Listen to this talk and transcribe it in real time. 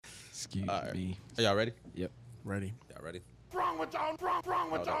Excuse right. me. Are y'all ready? Yep. Ready. Y'all ready? Wrong with y'all?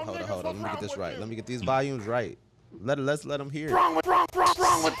 Wrong with y'all? Hold on. Let me get this right. Let me get these volumes right. Let's let them hear it. Wrong with y'all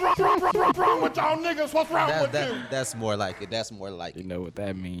niggas? What's wrong with you? That's more like it. That's more like You it. know what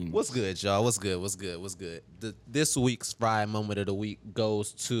that means. What's good, y'all? What's good? This week's Fry Moment of the Week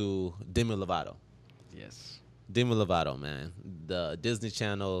goes to Demi Lovato. Yes. Demi Lovato, man. The Disney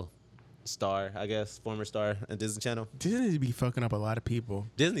Channel star, I guess, former star on Disney Channel. Disney be fucking up a lot of people.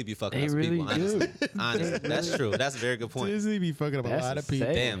 Disney be fucking They us really people, do. honestly. That's true. That's a very good point. Disney be fucking up a lot of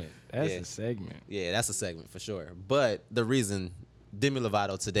people. segment. Damn. That's Yeah. a segment. Yeah, that's a segment for sure. But the reason Demi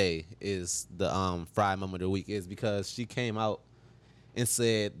Lovato today is the Fry Moment of the Week is because she came out and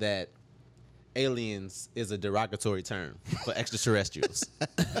said that aliens is a derogatory term for extraterrestrials.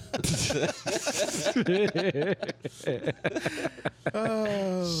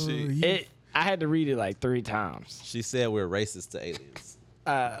 Oh, I had to read it like 3 times. She said we're racist to aliens.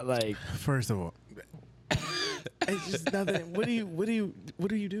 Like first of all, it's just nothing. What do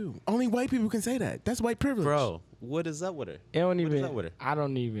you do? Only white people can say that. That's white privilege, Bro, what is up with her? it don't What is even. up with her? I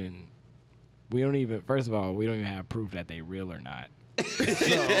don't even. We don't even. First of all, we don't even have proof that they real or not. So, you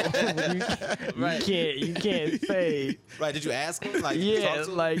can't say. Right, did you ask him? Like, Yeah, talk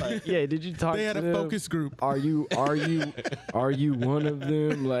to him? like yeah. Did you talk They had to a them? focus group. Are you one of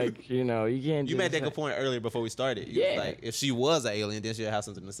them? Like, you know, you can't. You just made that say- good point earlier before we started. You was Yeah. like, if she was an alien, then she'd have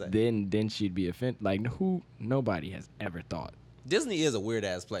something to say. Then she'd be offended. Like nobody has ever thought. Disney is a weird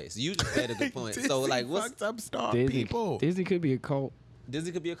ass place. You just made a good point. So Disney like, what's fucked up star Disney, people? Disney could be a cult.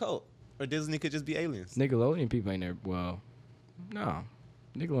 Disney could be a cult, or Disney could just be aliens. Nickelodeon people ain't there. Well, no,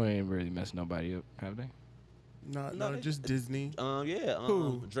 Nickelodeon ain't really messed nobody up, have they? No, No, they- just Disney.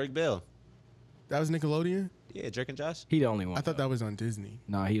 Who? Drake Bell. That was Nickelodeon. Yeah, Drake and Josh. He the only one. I thought that was on Disney.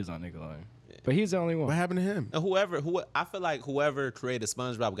 No, he was on Nickelodeon, but he's the only one. What happened to him? And I feel like whoever created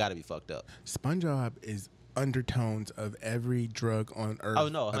SpongeBob got to be fucked up. SpongeBob is undertones of every drug on earth Oh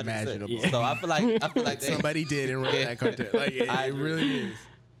no, 100%. imaginable. Yeah. So I feel like they, Somebody did and wrote that content. Like it, I it agree. really is.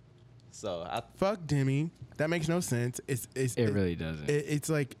 So I Fuck Demi. That makes no sense. It really doesn't. It's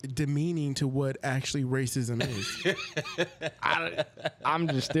like demeaning to what actually racism is. I'm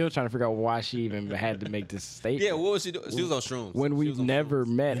just still trying to figure out why she even had to make this statement. yeah. What was she doing? She was on shrooms. When She we've was on never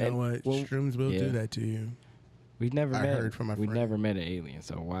shrooms. met, You know what? well, Shrooms will yeah. do that to you. We've never I met. heard from a we friend. never met an alien,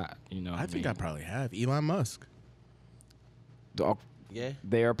 so why? You know, I think I probably have. Elon Musk. Yeah,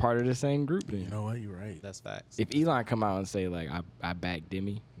 they are part of the same group. Then You know what? You're right. that's facts. if Elon come out and say like I back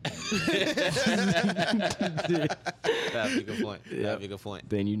Demi, That'd be a good point. That'd be a good point.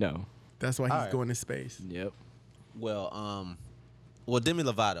 then you know. That's why he's All right. going to space. Yep. Well, Demi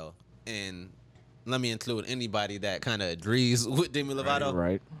Lovato, and let me include anybody that kind of agrees with Demi Lovato.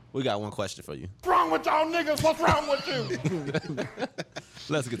 Right. We got one question for you. Wrong with y'all niggas? What's wrong with you?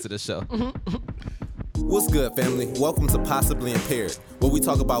 Let's get to the show. What's good, family? Welcome to Possibly Impaired, where we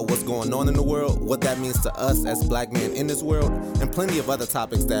talk about what's going on in the world, what that means to us as black men in this world, and plenty of other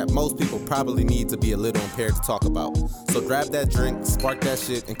topics that most people probably need to be a little impaired to talk about. So grab that drink, spark that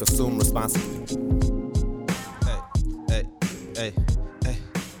shit, and consume responsibly. Hey.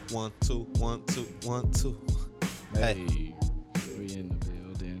 1, 2, 1, 2, 1, 2. Hey, we in the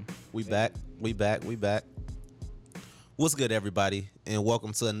building. We back. What's good, everybody, and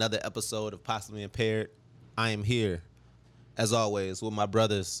welcome to another episode of Possibly Impaired. I am here, as always, with my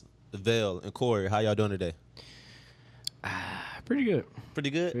brothers, Vale and Corey. How y'all doing today? Pretty good. Pretty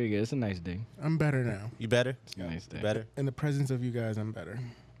good? Pretty good. It's a nice day. I'm better now. You better? It's a nice day. Better? In the presence of you guys, I'm better.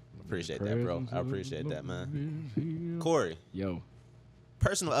 Appreciate that, bro. I appreciate that, man. Corey, Yo.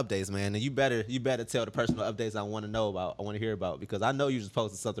 personal updates, man, and you better tell the personal updates I want to know about, I want to hear about, because I know you just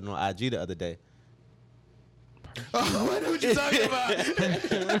posted something on IG the other day. Oh, I know what you're talking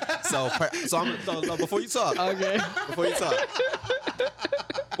about. So before you talk, Okay. before you talk,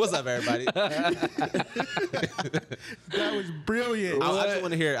 what's up, everybody? That was brilliant. I just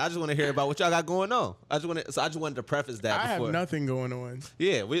want to hear about what y'all got going on. I just wanted to preface that I before. have nothing going on.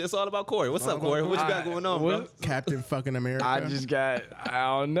 Yeah, it's all about Corey. What's up, Corey? What you got going on, bro? Captain fucking America. I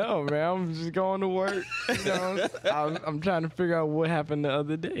don't know, man. I'm just going to work. You know, I'm trying to figure out what happened the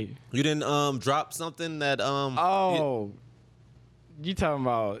other day. You didn't drop something that Oh, you talking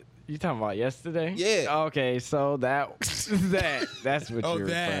about yesterday? Yeah. Okay, so that's what Oh, you're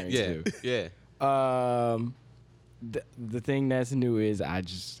that. referring yeah. to. The thing that's new is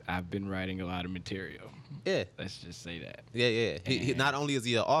I've been writing a lot of material. Yeah. Let's just say that. Yeah. He not only is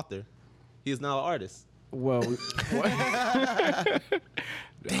he an author, he is now an artist. Well,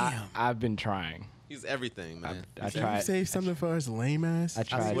 I've been trying. He's everything, man. I Can you tried. save something for us, lame ass? I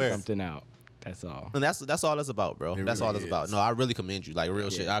tried swear. something out. That's all. And that's all it's about, bro. It That's all really it's about. is. No, I really commend you, like real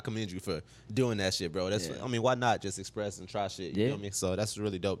shit. Yeah. I commend you for doing that shit, bro. That's Yeah. I mean, why not just express and try shit? You Yeah. know what I mean? So that's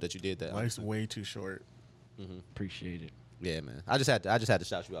really dope that you did that. Life's way too short. Appreciate it. Yeah, man. I just had to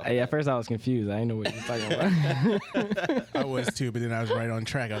shout you out. Hey, at first I was confused. I didn't know what you were talking about. I was too, but then I was right on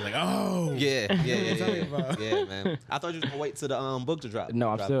track. I was like, oh. Yeah, talking about? yeah, man. I thought you was gonna wait till the book to drop.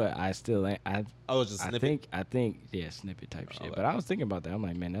 No, Drop. I still ain't. Oh, it's just a snippet. I think, yeah, snippet type shit. Okay. But I was thinking about that. I'm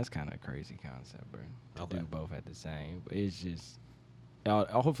like, man, that's kind of a crazy concept, bro. To Okay. do both at the same. But it's just,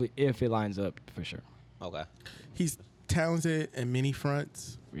 hopefully, if it lines up, for sure. Okay. He's talented in many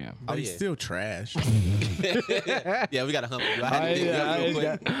fronts, Yeah. but Oh, he's yeah. still trash. Yeah, we gotta humble you. I had to dig you up real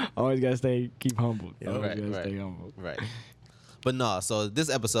quick. Always gotta keep humble. Yeah, Always right, gotta right. stay humble. Right. But no, so this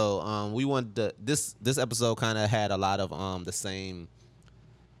episode, we wanted to, this episode kind of had a lot of the same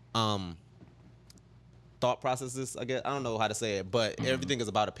thought processes, I guess. I don't know how to say it, but everything is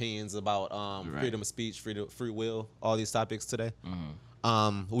about opinions, about Right. freedom of speech, free will, all these topics today.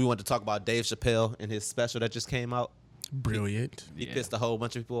 Mm-hmm. We wanted to talk about Dave Chappelle and his special that just came out. Brilliant. He Yeah. pissed a whole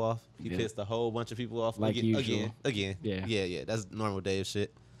bunch of people off. He Yeah. pissed a whole bunch of people off. Like usual. Again. Yeah. Yeah. That's normal Dave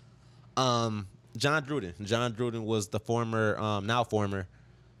shit. John Gruden. John Gruden was the now former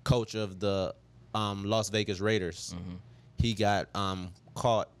coach of the Las Vegas Raiders. Mm-hmm. He got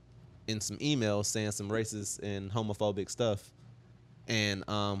caught in some emails saying some racist and homophobic stuff. And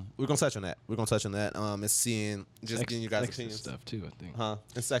we're gonna touch on that. And seeing just getting you guys' Sexist opinions. stuff too, I think. And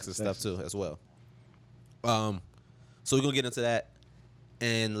sexist stuff too as well. So we're gonna get into that,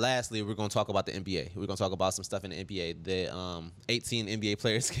 and lastly, we're gonna talk about the NBA. We're gonna talk about some stuff in the NBA. The 18 NBA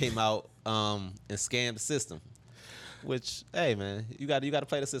players came out and scammed the system. Which, hey man, you got to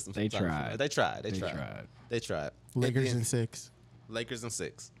play the system. They sometimes. tried. They tried. They tried. Lakers And in 6. Lakers in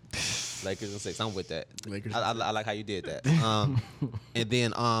 6. Lakers in 6. I'm with that. Lakers I in like how you did that. And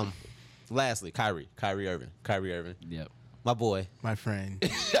then lastly, Kyrie Irving. Yep. My boy. My friend.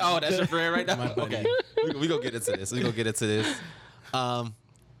 Oh, that's your friend right now? My buddy. Okay. We gonna get into this.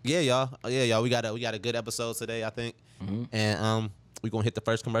 Yeah, y'all. We got a good episode today, I think. Mm-hmm. And we gonna hit the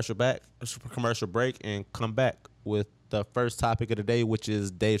first commercial break and come back with the first topic of the day, which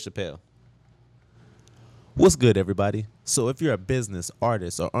is Dave Chappelle. What's good, everybody? So if you're a business,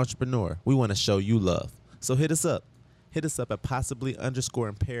 artist, or entrepreneur, we want to show you love. So hit us up. Hit us up at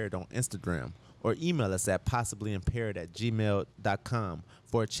possibly_impaired on Instagram, or email us at possiblyimpaired@gmail.com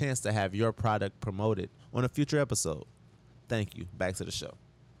for a chance to have your product promoted on a future episode. Thank you. Back to the show.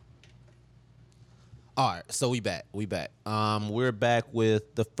 All right, so we back. We're back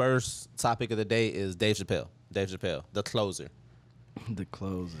with the first topic of the day is Dave Chappelle, the closer. The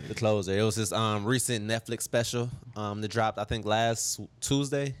closer. The closer. It was his recent Netflix special that dropped, I think, last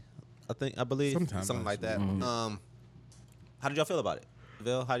Tuesday. I believe Sometime something like last that. week. How did y'all feel about it,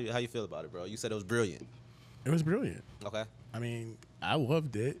 Vil? How you feel about it, bro? You said it was brilliant. It was brilliant. Okay. I mean, I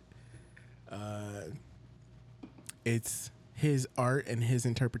loved it. It's his art and his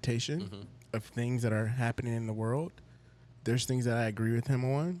interpretation of things that are happening in the world. There's things that I agree with him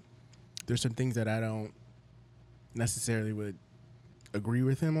on. There's some things that I don't necessarily would agree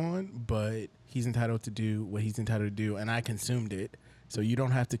with him on, but he's entitled to do what he's entitled to do, and I consumed it. So you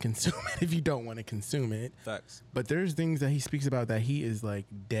don't have to consume it if you don't want to consume it. Facts. But there's things that he speaks about that he is like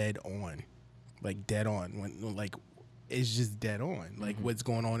dead on. When like it's just dead on. Like what's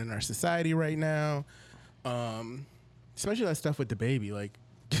going on in our society right now. Especially that stuff with the baby, like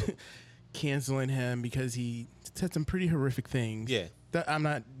canceling him because he said some pretty horrific things. Yeah.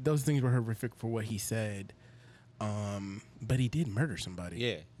 Those things were horrific for what he said. But he did murder somebody.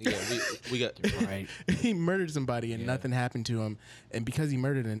 Yeah. We got Right. He murdered somebody and Yeah. nothing happened to him. And because he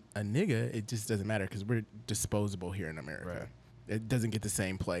murdered a nigga, it just doesn't matter because we're disposable here in America. Right. It doesn't get the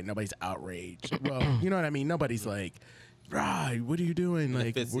same play. Nobody's outraged. Well, you know what I mean? Nobody's like, right, what are you doing? it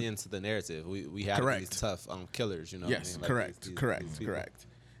Like, fits into the narrative. We have Correct. these tough killers, you know. yes, what I mean? Like correct, these correct, people. correct.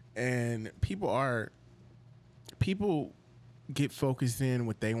 And people get focused in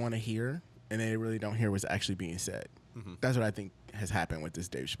what they want to hear, and they really don't hear what's actually being said. That's what I think has happened with this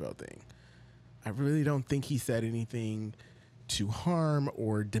Dave Chappelle thing. I really don't think he said anything to harm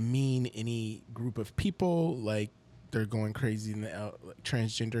or demean any group of people. Like they're going crazy in the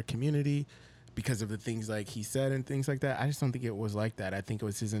transgender community because of the things like he said and things like that. I just don't think it was like that. I think it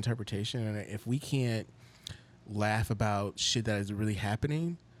was his interpretation. And if we can't laugh about shit that is really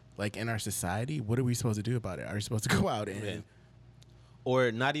happening, like in our society, what are we supposed to do about it? Are we supposed to go out and Yeah.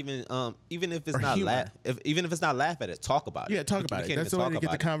 Or not even even if it's Or not humor. even if it's not laugh at it, talk about it. yeah, talk We about it? can't That's the even way to talk get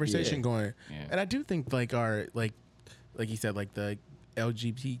the about it. conversation Yeah. going. Yeah. And I do think like our like you said, like the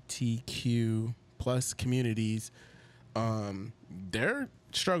LGBTQ plus communities, they're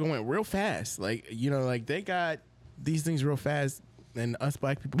struggle went real fast. Like, like they got these things real fast, and us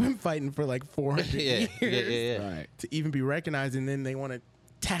black people been fighting for like 400 years Right. to even be recognized, and then they want to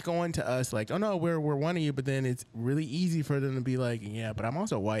tack on to us like, oh no, we're one of you, but then it's really easy for them to be like, yeah, but I'm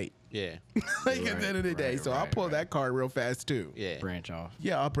also white. Yeah. Like at the end of the day, so I'll pull that card real fast too. Yeah. Branch off.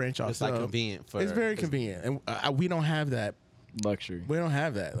 Yeah, I'll branch off. It's like convenient for. It's very convenient, and we don't have that. Luxury. We don't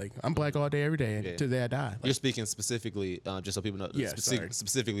have that. Like, I'm black all day, every day, until the day I die. Like, You're speaking specifically, just so people know, Yeah, sorry.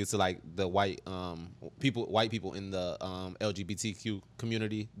 specifically to like the white white people in the LGBTQ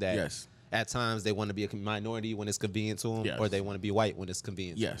community that Yes. at times they want to be a minority when it's convenient to them, Yes. or they want to be white when it's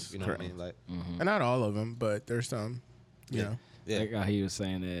convenient. Yes, to them, you know correct. what I mean? Like, and not all of them, but there's some. You know, yeah, Like how he was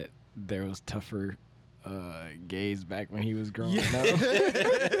saying that there was tougher gays back when he was growing up.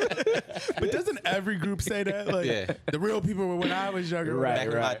 but doesn't every group say that? Like, Yeah. the real people were when I was younger. Right, back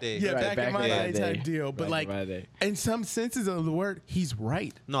in my right. day. Yeah, Right, back in my day day. type deal. But Back in like, my day. in some senses of the word, he's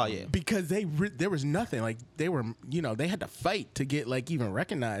right. No, yeah. Because there was nothing. Like, they were, they had to fight to get like even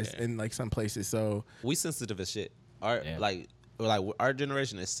recognized in like some places. So We sensitive as shit. Our Yeah. like our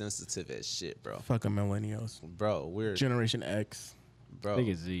generation is sensitive as shit, bro. fucking millennials, Bro, we're Generation X, bro. I think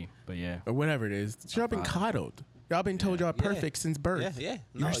it's Z, but yeah. or whatever it is. Y'all been coddled. Y'all been told y'all perfect since birth. Yeah, yeah.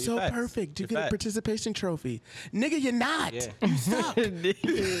 No, You're so facts. perfect. You You're get a facts. participation trophy. Nigga, you're not. Yeah. You suck.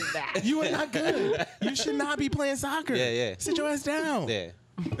 You are not good. You should not be playing soccer. Yeah, yeah. Sit your ass down. Yeah.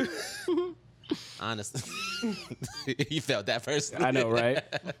 Honestly, you felt that personally. I know, right?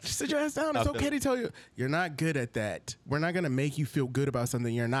 Sit your ass down. It's okay to tell you you're not good at that. We're not gonna make you feel good about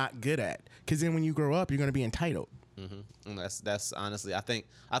something you're not good at. Because then when you grow up, you're gonna be entitled. And that's honestly, I think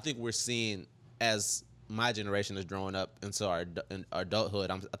we're seeing, as my generation is growing up into our adulthood,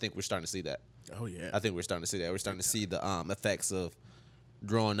 I think we're starting to see that. Oh yeah. I think we're starting to see that. We're starting to see the effects of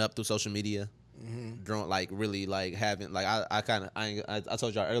growing up through social media. Growing, like, really, like, having, like, I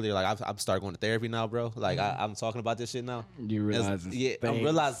told y'all earlier, like, I'm starting going to therapy now, bro. Like, I'm talking about this shit now. You realize it's yeah, I'm things.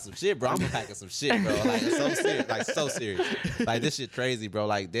 realizing some shit, bro. I'm unpacking some shit, bro. Like, it's so serious, like, so serious. Like, this shit crazy, bro.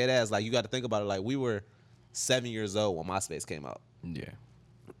 Like, dead ass. Like, you got to think about it. Like, we were 7 years old when MySpace came out, Yeah.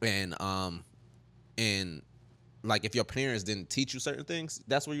 and like, if your parents didn't teach you certain things,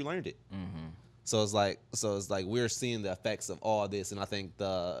 that's where you learned it. So it's like we're seeing the effects of all this, and I think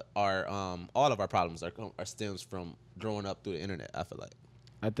all of our problems are stems from growing up through the internet. I feel like.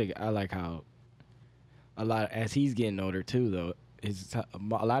 I think I like how a lot as he's getting older too, though.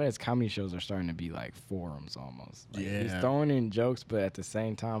 A lot of his comedy shows are starting to be like forums almost. Like, he's Yeah. throwing in jokes, but at the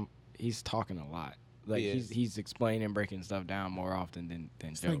same time, he's talking a lot. Like Yeah. he's explaining, breaking stuff down more often than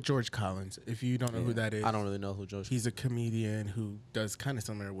It's jokes. like George Collins. If you don't know who that is, I don't really know who George. He's a comedian who does kind of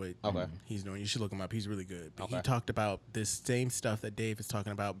similar what Okay. he's doing. You should look him up. He's really good. But he Okay. talked about this same stuff that Dave is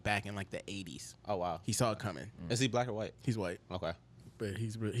talking about back in like the 80s. Oh wow. He saw it coming. Is he black or white? He's white, Okay. but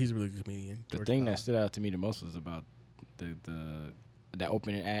he's a really good comedian. The George thing that Collins. stood out to me the most was about the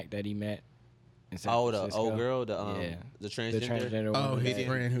opening act that he met. In San Oh, the Francisco. old girl, the The transgender. transgender Oh, woman his that-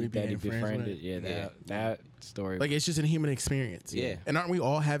 friend who he that he became friends befriended. with. Yeah, Yeah. that story. Like, it's just a human experience. Yeah. And aren't we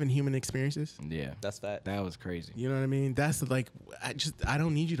all having human experiences? yeah, That's fat. that was crazy. You know what I mean? That's like, I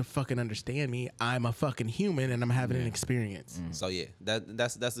don't need you to fucking understand me. I'm a fucking human and I'm having an experience. So yeah,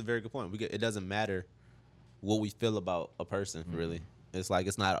 that's a very good point. It doesn't matter what we feel about a person, really. It's like,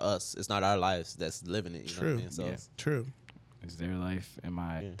 it's not us. It's not our lives that's living it. You know what I True. mean? So, Yeah. True. It's their life and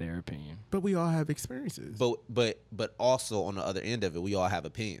their opinion. But we all have experiences. but also on the other end of it, we all have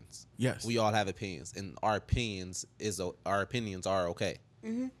opinions. Yes. We all have opinions, and our opinions are okay.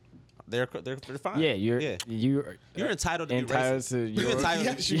 They're fine. Yeah, you're entitled to be entitled racist. to You're your- entitled.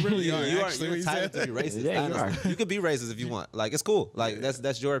 Yes, you really are, You're actually, entitled to be racist. Yeah, you honestly. are. You can be racist if you want. Like, it's cool. Like,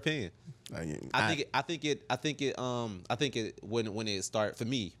 that's your opinion. I think it when it start, for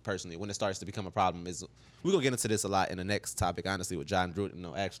me personally, when it starts to become a problem, is we're gonna get into this a lot in the next topic, honestly, with John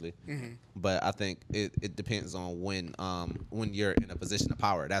Druten, actually. But I think it depends on when you're in a position of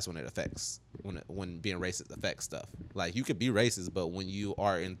power. That's when it affects, when being racist affects stuff. Like, you could be racist, but when you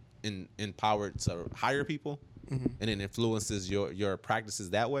are empowered to hire people and it influences your practices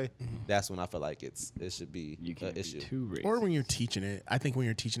that way, that's when I feel like it should be You an can't be issue. too racist. Or when you're teaching it, I think when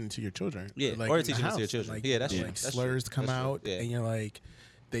you're teaching it to your children, Yeah, like or in the teaching it to your house, children. like, Yeah, that's like true. That's slurs true. come That's true. out, Yeah. and you're like,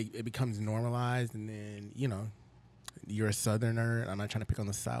 it becomes normalized, and then you're a Southerner. I'm not trying to pick on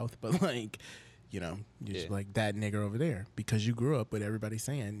the South, but like, you're just Yeah. like that nigger over there because you grew up with everybody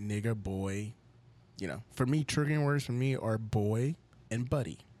saying nigger, boy. For me, triggering words for me are boy and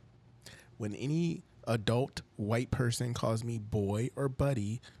buddy. When any adult white person calls me boy or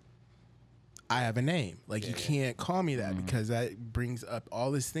buddy, I have a name. Like you can't call me that because that brings up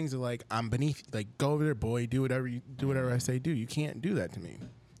all these things of like I'm beneath you. Like go over there, boy. Do whatever I say. Do. You can't do that to me.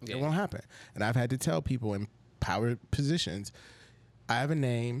 Yeah. It won't happen. And I've had to tell people in power positions, I have a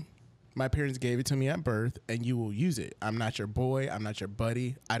name. My parents gave it to me at birth, and you will use it. I'm not your boy. I'm not your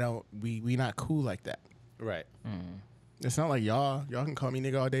buddy. I don't. We not cool like that. Right. It's not like y'all. Y'all can call me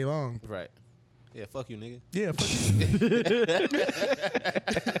nigga all day long. Right. Yeah, fuck you, nigga. Yeah, fuck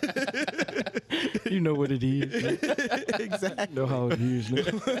you. You know what it is. Exactly. Know how it is.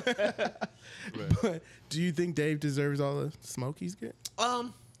 Nigga. But do you think Dave deserves all the smoke he's getting?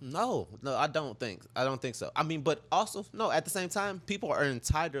 No, I don't think so. I mean, but also, no, at the same time, people are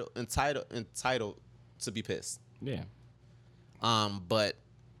entitled to be pissed. Yeah. But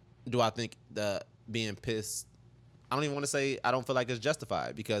do I think the being pissed, I don't even want to say I don't feel like it's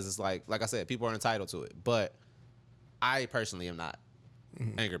justified because it's like I said, people are entitled to it. But I personally am not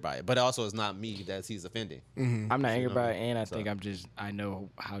angered by it. But also it's not me that he's offending. I'm not angered by it, and I So- think I know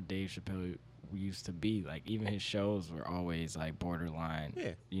how Dave Chappelle used to be. Like even his shows were always like borderline.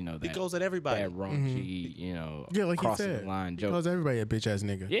 Yeah. You know He that goes at everybody. that raunchy, you know, Yeah, like you crossing said. the line He joke. calls everybody a bitch ass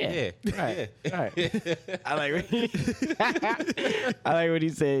nigga. Yeah. Yeah. Right. Yeah. Right. I like when he, I like when he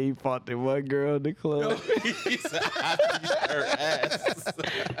said he fought the one girl in the club. He said, I beat her ass.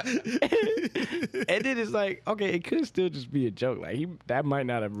 And then it's like, okay, it could still just be a joke. Like that might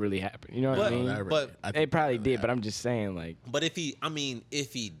not have really happened. You know what I But- mean? but- I think It probably really did, but I'm just saying, like, But if he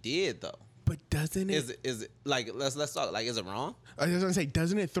did though, But doesn't it? is it like let's talk, like, is it wrong? I was gonna say,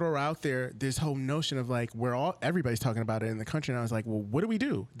 doesn't it throw out there this whole notion of like everybody's talking about it in the country, and I was like, well, what do we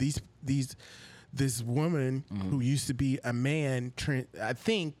do? This woman who used to be a man, I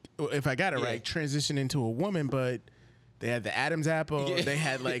think if I got it right, transitioned into a woman, but they had the Adam's apple, Yeah. they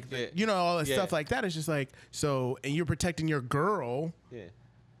had like Yeah. all that Yeah. stuff like that. It's just like so, and you're protecting your girl, Yeah.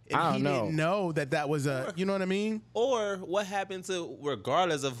 and I don't he know. didn't know that was a, you know what I mean? Or what happened to,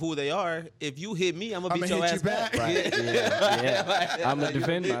 regardless of who they are, if you hit me, I'm gonna beat I'ma your hit ass you back. back. right? Yeah. I'm gonna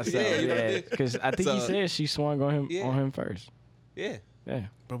defend myself. you know what I Yeah, mean? because I think he So- said she swung on him Yeah. on him first. Yeah. Yeah.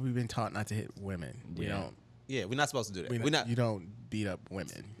 But we've been taught not to hit women. We Yeah. don't. Yeah, we're not supposed to do that. We We're not. You don't beat up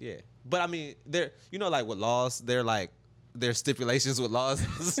women. Yeah, but I mean, they're, you know, like with laws, they're like there's stipulations with laws.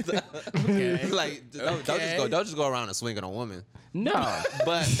 And stuff. Okay. Like don't just go around and swing on a woman. No.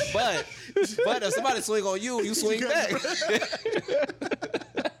 But if somebody swing on you, you swing back.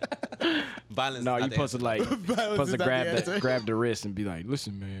 Violence. No, is you not the supposed to answer. like Violence supposed is to not the answer. grab the wrist and be like,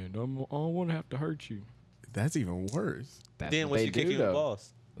 listen, man, I don't want to have to hurt you. That's even worse. That's Then what when they she kick do, you in the though.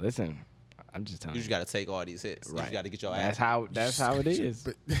 balls, Listen, I'm just telling you just got to take all these hits. You Right. just got to get your That's ass. how it is.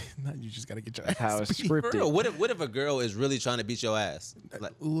 But no, you just gotta get your That's ass how it's beat. For real, scripted. what if a girl is really trying to beat your ass?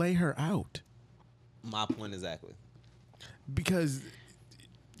 Like, Lay her out my point exactly. because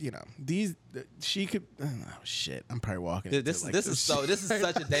she could. Oh shit! I'm probably walking. into, This like, is such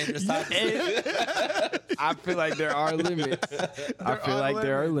a dangerous topic. I feel like there are limits. I feel are like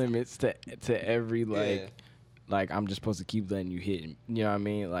there are limits to every Yeah. like I'm just supposed to keep letting you hit. You know what I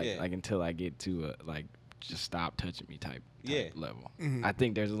mean? Like Yeah. like until I get to a like just stop touching me type Yeah. level. Mm-hmm. I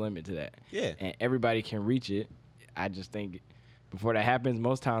think there's a limit to that. Yeah. And everybody can reach it. I just think before that happens,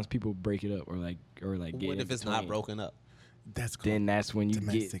 most times people break it up or like get What in if it's not between. broken up? That's called Then that's when you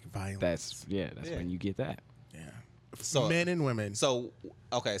domestic get violence. that's Yeah. when you get that. yeah. So- Men and women. So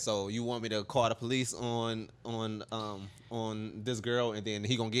okay, so you want me to call the police on this girl, and then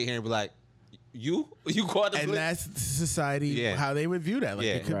he gonna get here and be like, you called the And police? that's society, Yeah. how they would view that. Like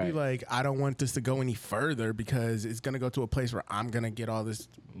Yeah. it could be Right. like, I don't want this to go any further because it's gonna go to a place where I'm gonna get all this,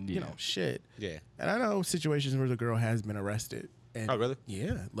 Yeah. shit. Yeah. And I know situations where the girl has been arrested. And Oh, really?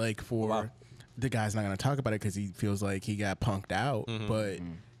 Yeah, like for Wow. the guy's not gonna talk about it because he feels like he got punked out. Mm-hmm. But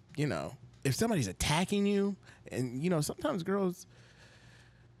if somebody's attacking you, and sometimes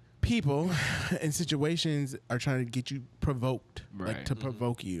people in situations are trying to get you provoked, like Right. to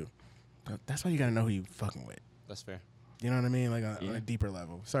provoke you. But that's why you gotta know who you fucking with. That's fair. You know what I mean? Like on Yeah. a deeper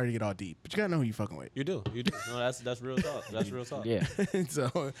level. Sorry to get all deep, but you gotta know who you fucking with. You do. No, that's real talk. That's real talk. Yeah.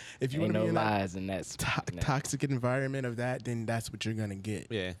 So if you Ain't want to no be in that lies in that toxic environment of that, then that's what you're gonna get.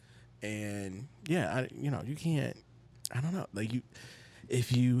 Yeah. And yeah, you can't. I don't know. Like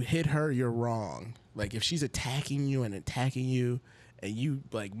if you hit her, you're wrong. Like if she's attacking you, and you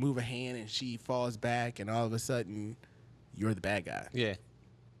like move a hand and she falls back, and all of a sudden you're the bad guy. Yeah.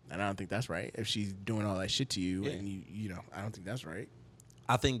 And I don't think that's right. If she's doing all that shit to you, Yeah. and I don't think that's right.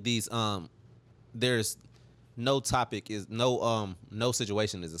 I think these there's no topic is no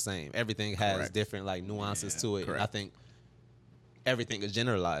situation is the same. Everything has Correct. different like nuances Yeah, to it. And I correct. think everything is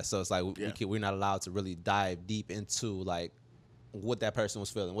generalized. So it's like Yeah. we're not allowed to really dive deep into like what that person was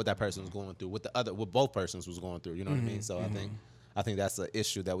feeling, what that person was going through, what both persons was going through. You know what I mean? So I think that's an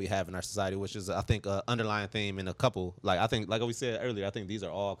issue that we have in our society, which is I think an underlying theme in a couple. Like I think, like we said earlier, I think these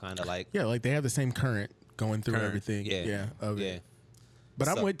are all kind of like like they have the same current going through everything. Yeah. But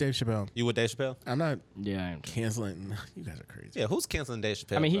I'm with Dave Chappelle. You with Dave Chappelle? I'm not Yeah, I am. canceling. You guys are crazy. Yeah, who's canceling Dave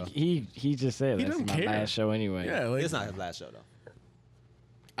Chappelle? I mean, bro? he just said He that's doesn't my care. last show anyway. Yeah, like, It's not his last show though.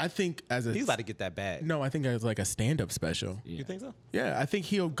 I think as a He's about to get that bag. no, I think as like a stand-up special. Yeah. You think so? Yeah, I think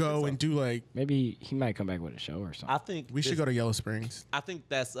he'll go and do like Maybe he might come back with a show or something. I think we should go to Yellow Springs. I think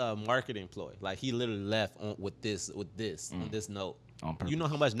that's a marketing ploy. Like he literally left with this on this note. On purpose. You know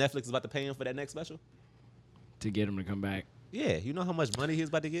how much Netflix is about to pay him for that next special? To get him to come back. Yeah, you know how much money he's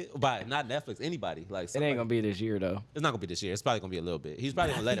about to get by not Netflix, anybody. Like It ain't gonna be this year though. It's not gonna be this year. It's probably gonna be a little bit. He's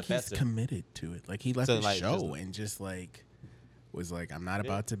probably I gonna let think it he's fester. committed to it. Like he left So, the like, show and just like was like, I'm not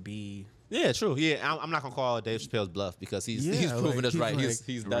about to be. Yeah, true. Yeah, I'm not gonna call Dave Chappelle's bluff because he's Yeah, proven like, us he's right. like-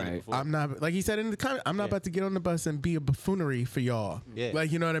 He's done it Right. before. I'm not like he said in the comment. I'm not about to get on the bus and be a buffoonery for y'all. Yeah.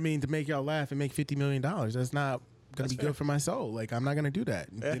 Like you know what I mean, to make y'all laugh and make $50 million. That's not gonna That's be fair. good for my soul. Like I'm not gonna do that.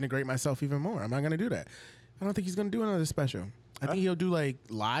 Integrate myself even more. I'm not gonna do that. I don't think he's gonna do another special. I think he'll do like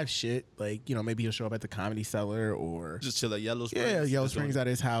live shit. Like maybe he'll show up at the Comedy Cellar or Just chill at Yellow Springs. yeah, Yellow Just Springs doing- at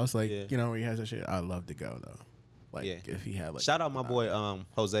his house. Like Yeah. where he has that shit. I'd love to go though. Like Yeah. if he had like Shout out my boy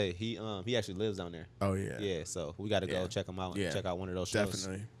Jose. He actually lives down there. oh yeah, Yeah, so we got to go Yeah. check him out. Yeah. Check out one of those shows.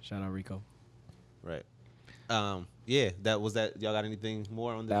 definitely. Shout out Rico. Right. Yeah. That was that. Y'all got anything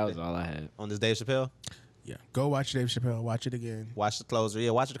more on this? That was all I had. On this Dave Chappelle. Yeah, go watch Dave Chappelle. Watch it again. Watch the closer.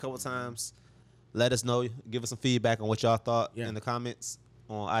 Yeah, watch it a couple times. Let us know. Give us some feedback on what y'all thought Yeah. in the comments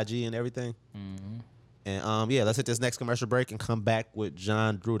on IG and everything. Mm-hmm. And let's hit this next commercial break and come back with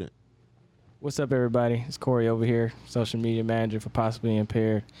John Druden. What's up, everybody? It's Corey over here, social media manager for Possibly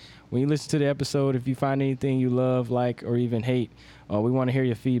Impaired. When you listen to the episode, if you find anything you love, like, or even hate, we want to hear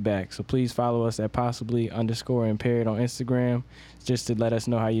your feedback. So please follow us at Possibly_Impaired on Instagram, just to let us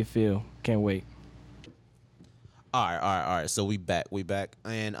know how you feel. Can't wait. All right. So we back.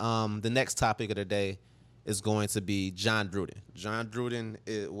 And the next topic of the day is going to be John Druden. John Druden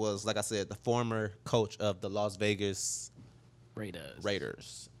was, like I said, the former coach of the Las Vegas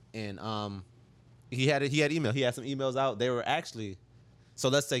Raiders. And he had email. He had some emails out. They were actually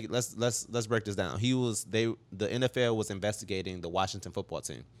let's break this down. The NFL was investigating the Washington football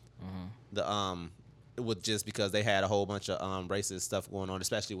team. With just because they had a whole bunch of racist stuff going on,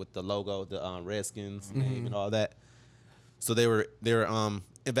 especially with the logo, the Redskins name and all that. So they were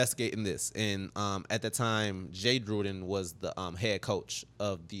investigating this, and at the time, Jay Druden was the head coach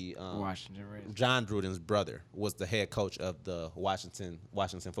of the Washington Raiders. John Druden's brother was the head coach of the Washington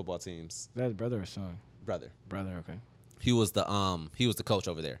football team's Is that his brother or son? brother. Brother, okay. He was the coach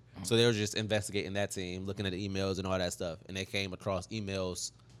over there. So they were just investigating that team, looking at the emails and all that stuff, and they came across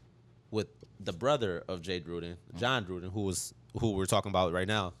emails with the brother of Jay Druden, John Druden, who we're talking about right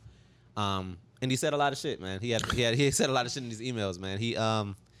now. And he said a lot of shit, man. He said a lot of shit in these emails, man.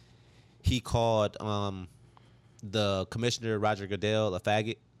 He called the commissioner Roger Goodell a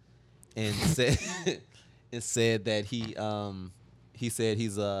faggot, and said that he said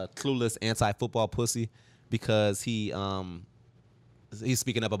he's a clueless anti-football pussy because he's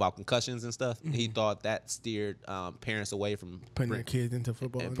speaking up about concussions and stuff. And he thought that steered parents away from Putting their kids into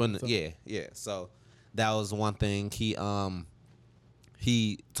football. and and stuff. yeah. So that was one thing.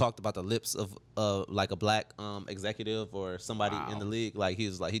 He talked about the lips of like a black executive or somebody in the league. Like he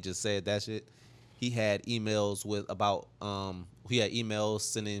just said that shit. He had emails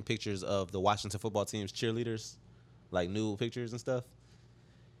sending pictures of the Washington football team's cheerleaders, like nude pictures and stuff.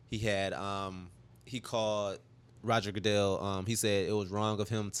 He had he called Roger Goodell. He said it was wrong of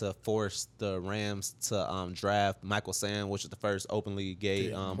him to force the Rams to draft Michael Sam, which is the first openly gay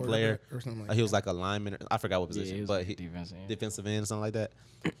player. quarterback or something like He was that. like a lineman. I forgot what position, he was but like defensive end. defensive end, something like that.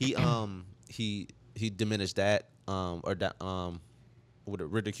 He diminished that would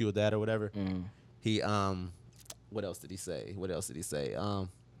ridiculed that or whatever. He what else did he say?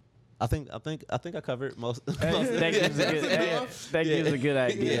 I think I covered most. That gives a good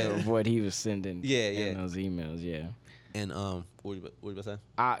idea of what he was sending. Yeah. In those emails. Yeah. And what you about to say?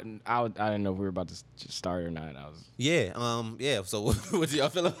 I didn't know if we were about to just start or not. Yeah. So what do y'all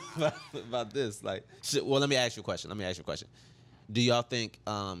feel about this? Like, well, let me ask you a question. Do y'all think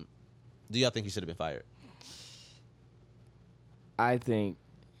he should have been fired? I think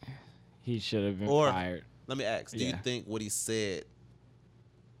he should have been Or fired. let me ask. Do you Yeah. think what he said?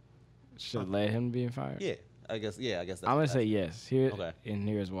 Should have let him be fired. Yeah, I guess. That's I'm gonna say yes. Okay. And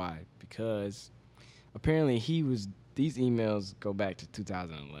here's why. Because apparently these emails go back to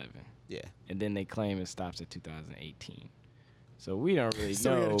 2011, Yeah. and then they claim it stops at 2018. So we don't really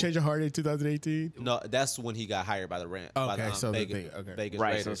So he had know. to change of heart in 2018. No, that's when he got hired by the Rams. by Okay, the, so the Vegas, thing- okay. Vegas Right.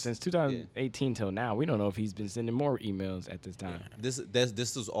 Raiders. So since 2018 till now, we don't know if he's been sending more emails at this time. This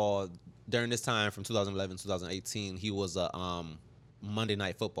was all during this time from 2011 2018. He was a Monday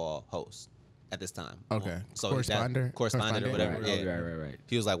Night Football host at this time. Okay. So Correspondent? correspondent or whatever. Right, Yeah. right.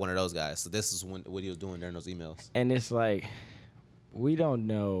 He was like one of those guys. So this is what he was doing during those emails. And it's like, we don't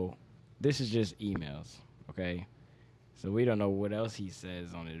know. This is just emails, okay? So we don't know what else he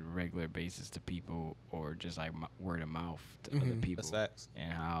says on a regular basis to people, or just like word of mouth to other people. That's facts.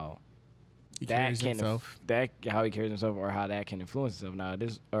 And how He that carries can himself. how he carries himself, or how that can influence himself. Now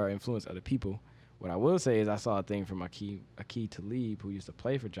this or influence other people. What I will say is I saw a thing from Akeem Talib, who used to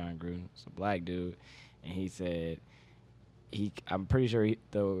play for John Gruden. It's a black dude, and he said I'm pretty sure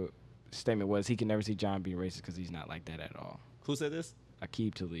the statement was he can never see John being racist because he's not like that at all. Who said this?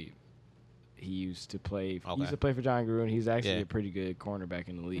 Akeem Talib. He used to play. Okay. He used to play for John Gruden. He's actually Yeah. a pretty good cornerback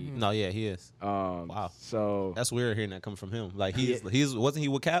in the league. No, yeah, he is. Wow. So That's weird hearing that coming from him. Like he's wasn't he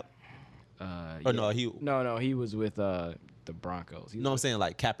with Cap? Or no, he was with the Broncos. You know what I'm saying?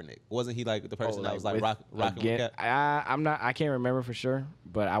 Like Kaepernick. Wasn't he like the person that was like rocking with Cap? I can't remember for sure,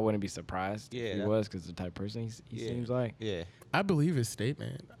 but I wouldn't be surprised if he Yeah. was, because the type of person he seems like. Yeah. I believe his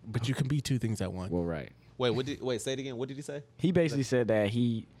statement, but you can be two things at once. Well, right. Wait, say it again. What did he say? He basically said that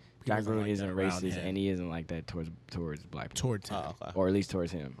John doesn't Gruden like isn't that around racist, him. and he isn't like that towards black people, Towards him. Oh, okay. or at least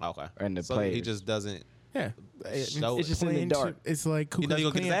towards him. Okay. And the so players. he just doesn't. Yeah. So- It's just in the plain dark. It's like You know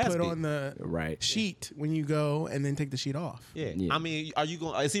you'll get his ass put beat. on the Right. sheet when you go and then take the sheet off. Yeah. Yeah. I mean, are you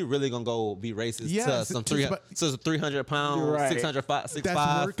going? Is he really gonna go be racist Yes, to some just 300 pounds, Right. 6'5"?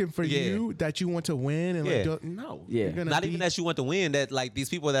 That's working for you, that you want to win, and Yeah. no. Yeah. You're gonna Not be, even that you want to win. That like these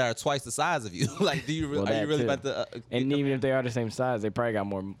people that are twice the size of you. Like, do you Well, are you that really too. about to? And even if they are the same size, they probably got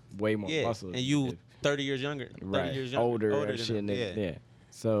way more yeah. muscle. And you 30 years younger. 30 right, years younger, older than shit. him. And yeah.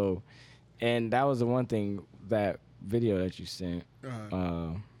 So, and that was the one thing, that video that you sent.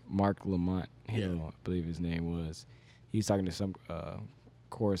 Mark Lamont Hill, Yeah. I believe his name was. He was talking to some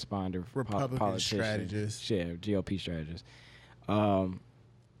correspondent, Republican politician, strategist. Yeah, GOP strategist.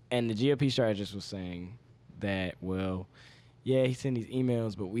 And the GOP strategist was saying that, well, yeah, he sent these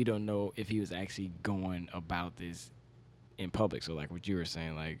emails, but we don't know if he was actually going about this in public. So, like what you were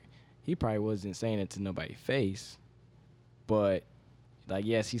saying, like, he probably wasn't saying it to nobody's face, but, like,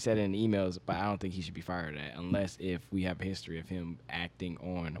 yes, he said it in emails, but I don't think he should be fired at unless if we have a history of him acting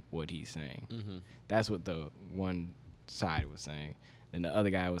on what he's saying. Mm-hmm. That's what the one side was saying. And the other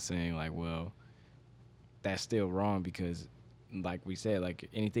guy was saying, like, well, that's still wrong because, like we said, like,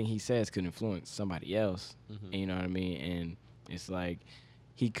 anything he says could influence somebody else. Mm-hmm. You know what I mean? And it's like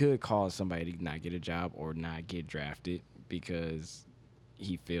he could cause somebody to not get a job or not get drafted because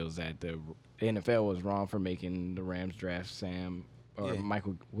he feels that the NFL was wrong for making the Rams draft Sam or Yeah.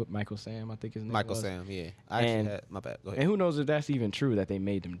 Michael Sam, I think his name Michael was. Sam. Yeah. I actually And- had my bad. Go ahead. And who knows if that's even true that they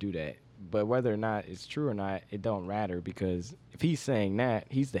made them do that. But whether or not it's true or not, it don't matter because if he's saying that,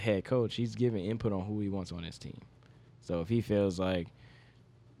 he's the head coach. He's giving input on who he wants on his team. So if he feels like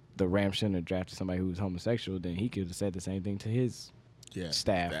the Rams shouldn't have drafted somebody who's homosexual, then he could have said the same thing to his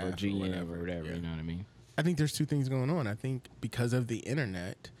staff or GM or whatever. yeah. You know what I mean? I think there's two things going on. I think because of the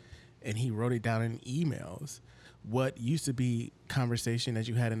internet, and he wrote it down in emails, what used to be conversation that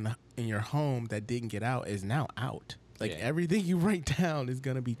you had in your home that didn't get out is now out. Like, Yeah. everything you write down is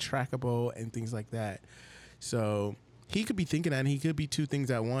going to be trackable and things like that. So he could be thinking that, and he could be two things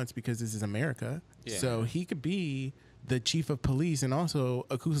at once because this is America. Yeah. So he could be the chief of police and also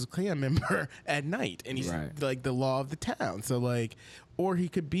a Ku Klux Klan member at night, and he's Right. like the law of the town. So like, or he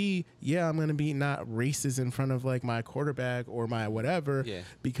could be, yeah, I'm gonna be not racist in front of like my quarterback or my whatever, Yeah.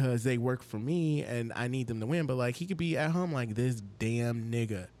 because they work for me and I need them to win. But like, he could be at home like, this damn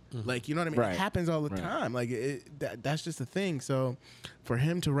nigga. Like, you know what I mean? Right. It happens all the Right. time. Like, that's just a thing. So for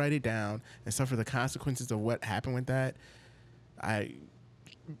him to write it down and suffer the consequences of what happened with that,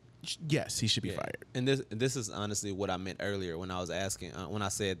 yes, he should be Yeah. fired. And this is honestly what I meant earlier when I was asking when I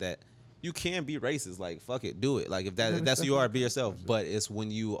said that you can be racist. Like, fuck it, do it. Like, if that's who you are, be yourself. But it's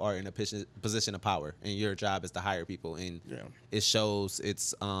when you are in a position of power and your job is to hire people, and Yeah. it shows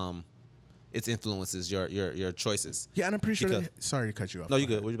its influences your choices. Yeah, and I'm pretty sure. Because- Sorry to cut you off. No, you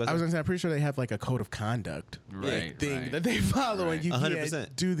good. What you about to I was say? gonna say, I'm pretty sure they have like a code of conduct Right, thing right. that they follow, Right. and you 100%.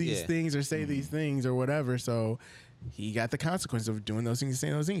 can't do these Yeah. things or say these things or whatever. So he got the consequence of doing those things and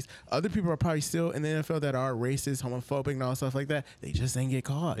saying those things. Other people are probably still in the NFL that are racist, homophobic, and all stuff like that. They just ain't get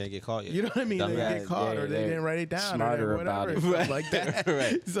caught. They get caught. Yeah. You know what I mean? They Dumbass. didn't get caught, Yeah, or they they're didn't write it down, smarter or whatever, about it. stuff like that.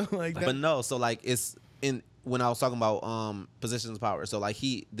 Right. So like that. But no, so like it's in when I was talking about positions of power. So like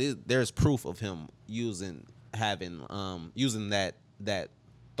there's proof of him using having using that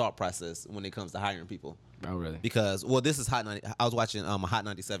thought process when it comes to hiring people. Oh, really? Because this is Hot 90. I was watching a Hot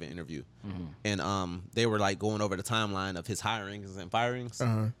 97 interview, and they were like going over the timeline of his hirings and firings,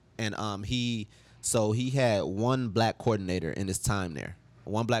 and he had one black coordinator in his time there,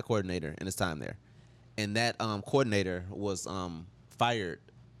 and that coordinator was fired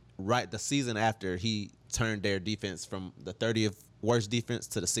right the season after he turned their defense from the 30th worst defense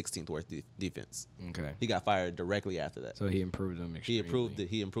to the 16th worst defense. Okay. He got fired directly after that. So he improved them extremely.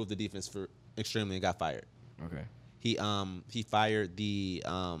 He improved the defense for extremely and got fired. Okay. He fired the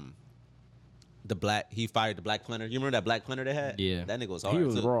black punter. You remember that black punter they had? Yeah. That nigga was hard. He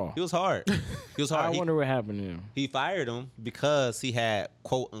was raw. He was hard. He was hard. I wonder what happened to him. He fired him because he had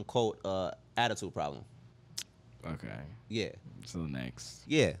quote unquote attitude problem. Okay. Yeah. So next.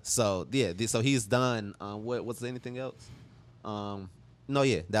 Yeah. So so he's done. What's anything else? No.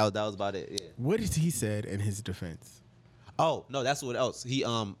 Yeah. That was about it. Yeah. What did he said in his defense? Oh no, that's what else. He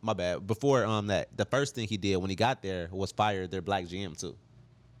my bad. Before that, the first thing he did when he got there was fire their black GM too,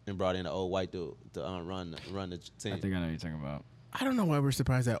 and brought in an old white dude to run the team. I think I know what you're talking about. I don't know why we're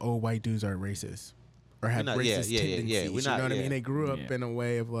surprised that old white dudes are racist or have racist tendencies. Yeah. You know what I mean? They grew up in a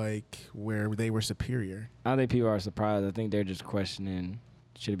way of like where they were superior. I don't think people are surprised. I think they're just questioning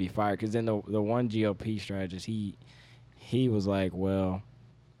should it be fired, because then the one GOP strategist he was like, well,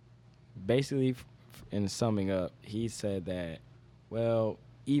 basically. In summing up, he said that, well,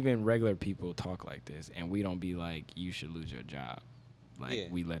 even regular people talk like this, and we don't be like, you should lose your job. Like,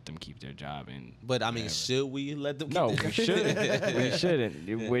 we let them keep their job. But, I mean, should we let them keep No, their we shouldn't. We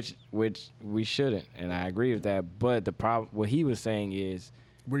shouldn't, which we shouldn't, and I agree with that. But the problem, what he was saying is,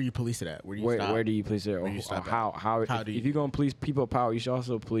 where do you police it at? Where do you police it? Or how if you're going to police people of power, you should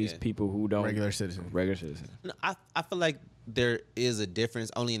also police people who don't. Regular citizens. No, I feel like there is a difference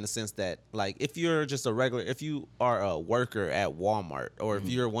only in the sense that, like, if you're just if you are a worker at Walmart, or if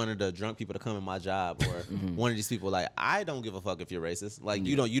you're one of the drunk people to come in my job, or one of these people, like, I don't give a fuck if you're racist. Like,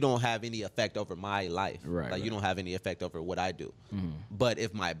 you don't have any effect over my life. Right. Like, you don't have any effect over what I do. But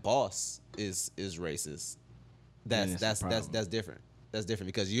if my boss is racist, that's different. That's different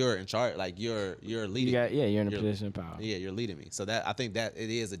because you're in charge. Like, you're leading. You're in a position of power. Yeah, you're leading me. So I think that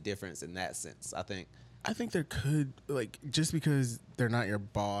it is a difference in that sense. I think there could, like, just because they're not your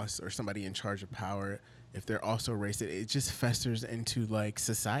boss or somebody in charge of power, if they're also racist, it just festers into, like,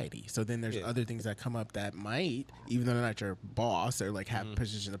 society. So then there's other things that come up that might, even though they're not your boss or, like, have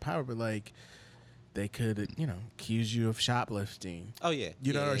position of power, but, like, they could, accuse you of shoplifting. Oh, yeah.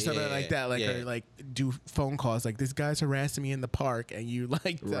 Or something like that. Like, or, like, do phone calls. Like, this guy's harassing me in the park, and you,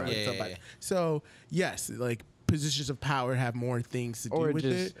 like, tell somebody. So, yes, like, positions of power have more things to do with it.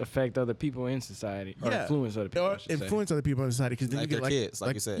 Or just affect other people in society. Or influence other people. Or influence other people in society. Because then like you get, their kids,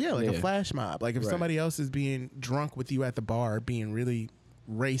 like you said. Yeah, like a flash mob. Like, if somebody else is being drunk with you at the bar, being really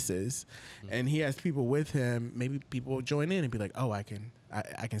racist, and he has people with him, maybe people will join in and be like, oh, I can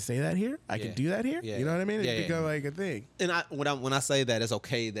say that here. I can do that here. You know what I mean? It become like a thing. And when I say that it's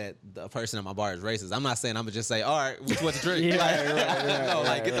okay that the person at my bar is racist, I'm not saying I'm gonna just say, all right, which one to drink? Get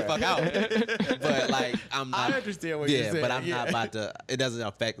the fuck out. But like, I'm not. I understand what you're saying. But I'm not about to. It doesn't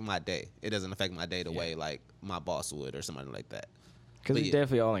affect my day. It doesn't affect my day the way like my boss would or somebody like that. Because we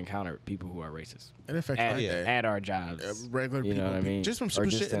definitely all encounter people who are racist. It affects my day. At our jobs. Regular people. You know what I mean? Just from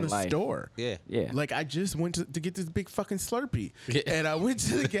simple shit in the store. Yeah. Like, I just went to get this big fucking Slurpee. And I went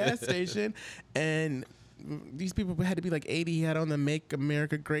to the gas station, and these people had to be like 80. He had on the Make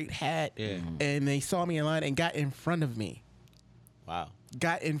America Great hat. Yeah. And they saw me in line and got in front of me. Wow.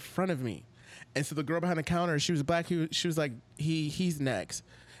 Got in front of me. And so the girl behind the counter, she was black. She was like, he's next.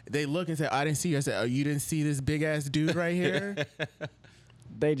 They look and say, I didn't see you. I said, oh, you didn't see this big ass dude right here?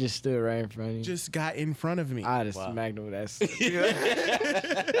 They just stood right in front of you. Just got in front of me. I just smacked him with that.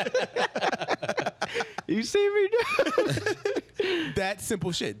 You see me? That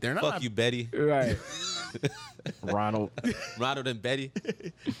simple shit. They're not. Fuck you, Betty. Right. Ronald and Betty.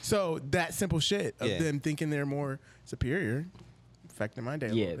 So that simple shit of them thinking they're more superior affected my day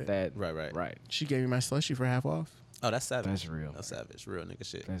a little bit. Right. She gave me my slushie for half off. Oh, that's savage. That's real. That's savage. Real nigga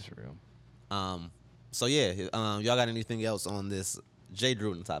shit. That's real. So yeah, y'all got anything else on this Jay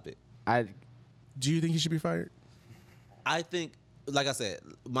Gruden topic? Do you think he should be fired? I think, like I said,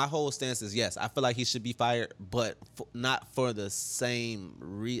 my whole stance is yes. I feel like he should be fired, but not for the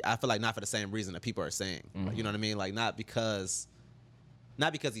same I feel like not for the same reason that people are saying. Like, you know what I mean? Like not because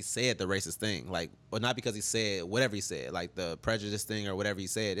he said the racist thing, like, or not because he said whatever he said, like the prejudice thing or whatever he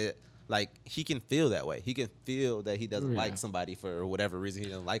said. Like, he can feel that way. He can feel that he doesn't like somebody for whatever reason he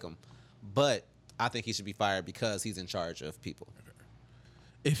doesn't like them. But I think he should be fired because he's in charge of people.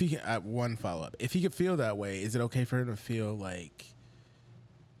 If he can, one follow up. If he could feel that way, is it okay for him to feel like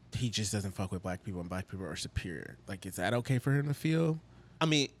he just doesn't fuck with black people and black people are superior? Like, is that okay for him to feel? I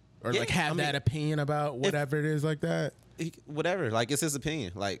mean, Or like have that opinion about whatever it is like that? Whatever. Like, it's his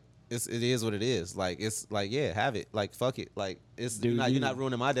opinion. Like, it is what it is. Like, it's like, yeah, have it. Like, fuck it. Like, you're not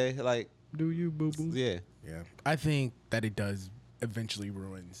ruining my day. Like, Do you, boo boo? yeah. Yeah. I think that it does eventually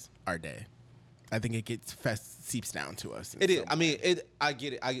ruins our day. I think it seeps down to us. It is. I mean, I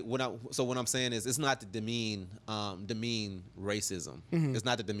get it. So what I'm saying is, it's not to demean racism. It's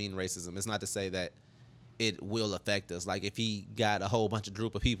not to demean racism. It's not to say that it will affect us. Like, if he got a whole bunch of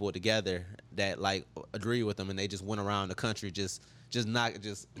group of people together that like agree with him, and they just went around the country just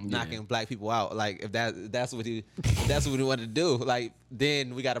knocking black people out. Like, if that's what he wanted to do, like,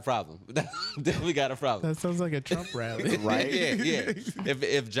 then we got a problem. Then we got a problem. That sounds like a Trump rally, Right? Yeah.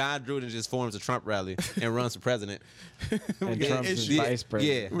 If John Gruden just forms a Trump rally and runs for president, And Trump's his vice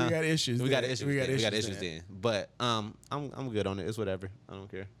president. Yeah, we got issues. We got there. issues. We got issues there. then. But I'm good on it. It's whatever. I don't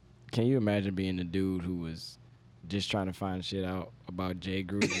care. Can you imagine being the dude who was just trying to find shit out about Jay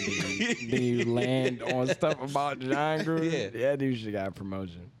Gruden? Then you land on stuff about John Gruden? Yeah. That dude should got a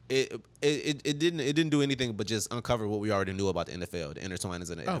promotion. It didn't do anything but just uncover what we already knew about the NFL, the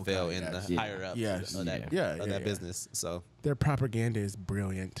intertwinings in the NFL, God, and yes. the higher ups Yes. of that, Yeah. of that business. So Their propaganda is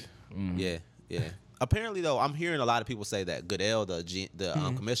brilliant. yeah. Apparently, though, I'm hearing a lot of people say that Goodell,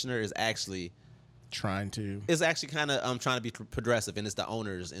 the commissioner, is actually Trying to. kind of trying to be progressive, and it's the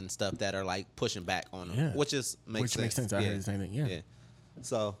owners and stuff that are like pushing back on them, Yeah. which makes sense. I heard the same thing. Yeah.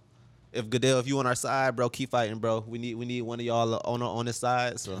 So, if Goodell, if you on our side, bro, keep fighting, bro. We need one of y'all on this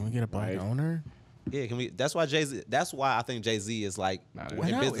side. So Can we get a black Right. owner? yeah, can we? That's why Jay-Z. That's why I think Jay-Z is like Nah, in Why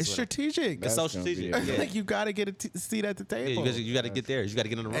No, business it's with him. strategic. It's so That's gonna be strategic. a- I Yeah. feel like you got to get a seat at the Yeah, table. you got to get there. You got to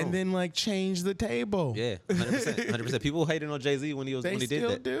get in the room. and then like change the table. yeah, 100%. People hated on Jay-Z when he They did still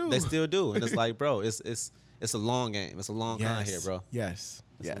that. do. They still do, and it's like, bro, it's a long game. It's a long con here, bro. Yes.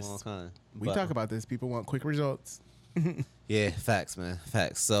 It's a long con. We But- talk about this. People want quick results. Yeah, facts, man,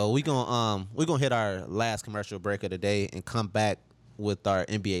 facts. So we gonna hit our last commercial break of the day and come back with our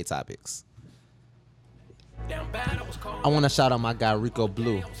NBA topics. I want to shout out my guy Rico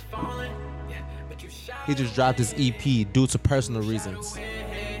Blue. He just dropped his EP due to personal reasons.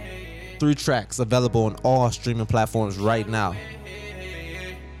 3 tracks available on all streaming platforms right now.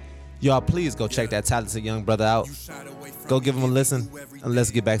 Y'all, please go check that talented young brother out. Go give him a listen, and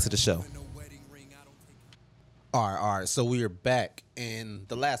let's get back to the show. All right. So we are back, and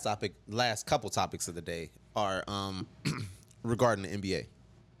the last couple topics of the day are regarding the NBA.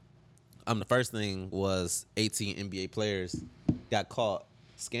 The first thing was 18 NBA players got caught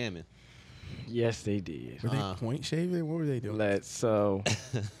scamming. Yes, they did. Were they point shaving? What were they doing? So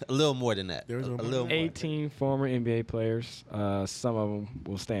A little more than that. There was a a more little than more. 18 former NBA players. Some of them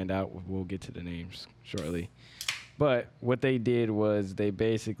will stand out. We'll get to the names shortly. But what they did was they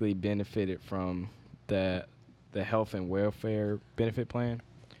basically benefited from the health and welfare benefit plan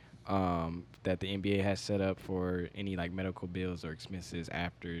that the NBA has set up for any like medical bills or expenses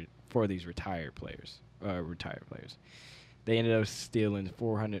for these retired players. They ended up stealing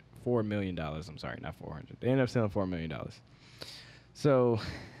 $4 million. I'm sorry, not 400. They ended up stealing $4 million. So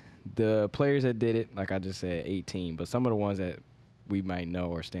the players that did it, like I just said, 18. But some of the ones that we might know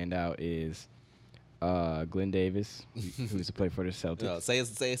or stand out is Glenn Davis, who used to play for the Celtics. No,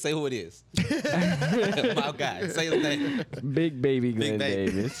 say who it is. My guy. Say his name. Big Baby Glenn Big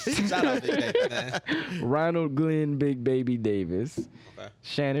Baby. Davis. Shout out Big Baby, man. Ronald Glenn Big Baby Davis. Okay.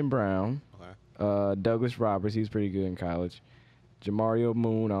 Shannon Brown. Okay. Douglas Roberts. He was pretty good in college. Jamario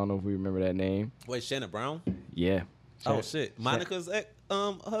Moon. I don't know if we remember that name. Wait, Shannon Brown? Yeah. Oh shit, Monica's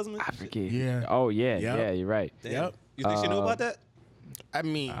husband. I forget. Yeah. Oh, yeah. Yep. Yeah, you're right. Damn. Yep. You think she knew about that? I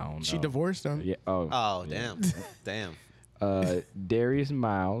mean, I don't she know. divorced him. Yeah. Oh. Oh, yeah. damn. Darius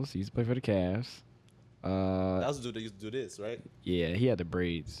Miles. He used to play for the Cavs. That was the dude that used to do this, right? Yeah, he had the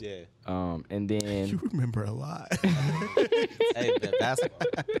braids. Yeah. And You then remember a lot. Hey, man, basketball.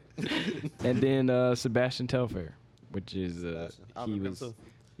 Sebastian Telfair, which is Sebastian. I remember him too.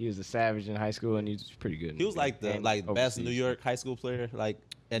 he was a savage in high school and he was pretty good. He was like the and best overseas. New York high school player, like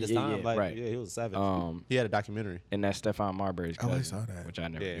at his Yeah, time. yeah, Like, right. yeah, he was a savage. Um, he had a documentary. And that's Stephon Marbury's Oh, I cousin, saw that. which I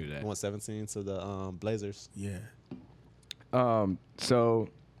never knew Yeah, that. he won 17 to the Blazers. Yeah. So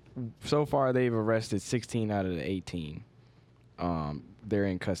far they've arrested 16 out of the 18. They're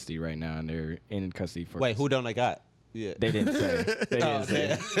in custody right now, and they're in custody for. Wait, who don't they got? Yeah, They didn't say. They didn't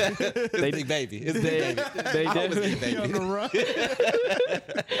say. it's Big Baby. It's They, Big Baby. they I hope it's definitely, Big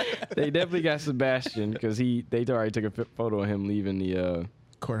Baby. they definitely got Sebastian because they already took a photo of him leaving the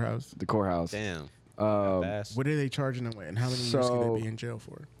Courthouse. courthouse. Damn. Fast. What are they charging them with, and how many years could So- they be in jail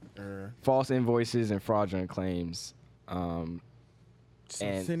for? False invoices and fraudulent claims. So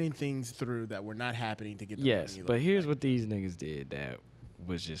And- sending things through that were not happening to get the Yes, money. but here's what these niggas did that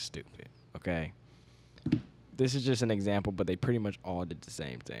was just stupid. Okay, this is just an example, but they pretty much all did the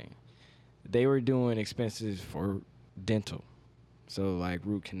same thing. They were doing expenses for dental, so like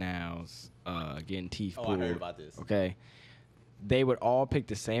root canals, getting teeth Oh, I pulled. heard about this. Okay, they would all pick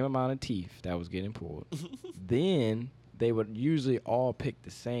the same amount of teeth that was getting pulled. Then they would usually all pick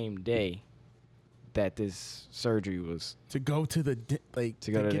the same day that this surgery was to go to the to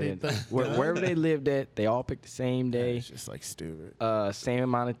go to get the, it done. wherever they lived at. They all picked the same day. It's just like stupid. Same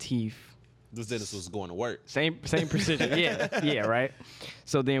amount of teeth, This dentist was going to work. same precision. yeah, right.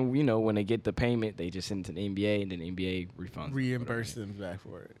 So then when they get the payment, they just send it to the NBA, and then the NBA refunds. Reimburse them back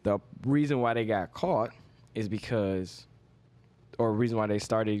for it. The reason why they got caught is because, or reason why they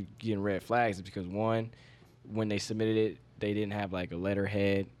started getting red flags is because one, when they submitted it, they didn't have like a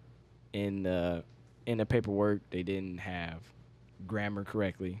letterhead in the paperwork. They didn't have grammar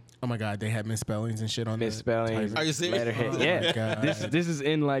correctly. Oh my God, they had misspellings and shit on Misspellings. Are you serious? Letterhead. Oh my yeah. God. This is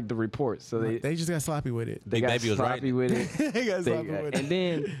in like the report. So They just got sloppy with it. they Big got Baby was sloppy writing. with it. They got sloppy with it. And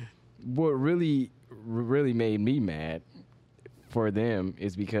then what really made me mad for them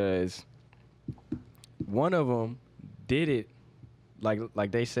is because one of them did it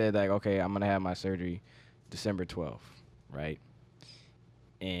like they said like, okay, I'm gonna have my surgery December 12th, right?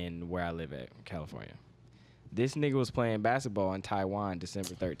 And where I live at, California. This nigga was playing basketball in Taiwan December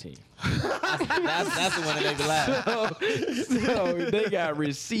 13th. That's the one that made me laugh. So they got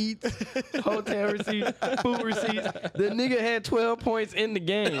receipts, hotel receipts, food receipts. The nigga had 12 points in the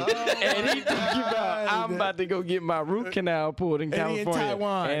game. And he thinking about, I'm about to go get my root canal pulled in And he in California.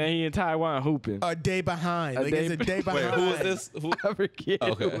 Taiwan. And he in Taiwan hooping. A day behind. A Like day it's a day be- behind. Wait, who was this? Who? I forget.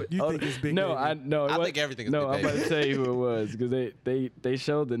 Okay. who it- You think it's Big No, Baby. I no. it I wa- think everything is No, Big I'm about Baby. to tell you who it was because they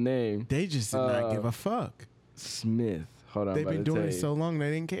showed the name. They just did not give a fuck. Smith. Hold on. They've I'm been about to doing tell it you. so long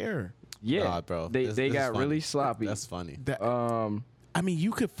they didn't care. Yeah, Nah, bro. They This is got funny. really sloppy. That's funny. That I mean, you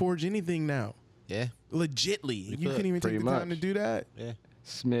could forge anything now. Yeah. Legitly. You could. couldn't even Pretty take the time much. to do that. Yeah.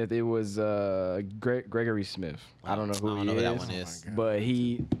 Smith. It was Gregory Smith. I don't know who he who is. that one is. God. But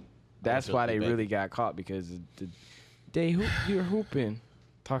that's feel why they Big Baby. really got caught because you're hooping,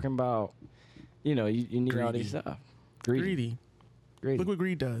 talking about, you need all these Greedy. stuff. Greedy. Look what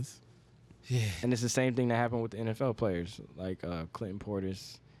greed does. Yeah. And it's the same thing that happened with the NFL players, like Clinton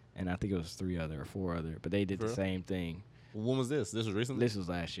Portis, and I think it was 4 other, but they did For the real? same thing. When was this? This was recently? This was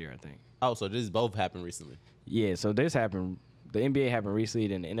last year, I think. Oh, so this both happened recently. Yeah, so this happened. The NBA happened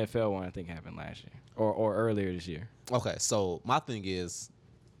recently, and the NFL one I think happened last year or earlier this year. Okay, so my thing is,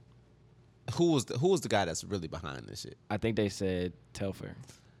 who was the guy that's really behind this shit? I think they said Telfair.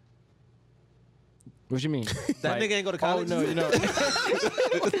 What you mean? That nigga ain't go to college? Oh no,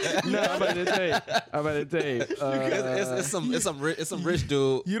 no, I'm about to tell you. It's some rich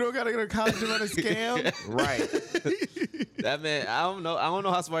dude. You don't gotta go to college to run a scam. Right. That man, I don't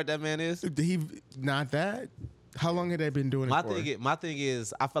know how smart that man is. He not that. How long had they been doing it My for? thing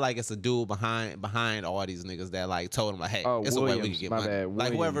is, I feel like it's a dude behind all these niggas that like told him like, hey, Oh, it's a way we Williams, can get my money. bad,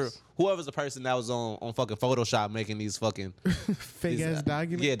 Like Williams. whoever's the person that was on fucking Photoshop making these fucking Fake ass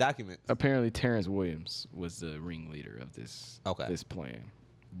documents. Yeah, documents. Apparently, Terrence Williams was the ringleader of this plan,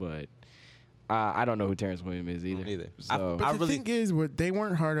 but I don't know who Terrence Williams is either. Either. So But the thing is, they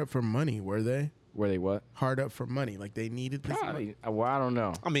weren't hard up for money, were they? were they what? Hard up for money, like they needed this money. Probably. Well, I don't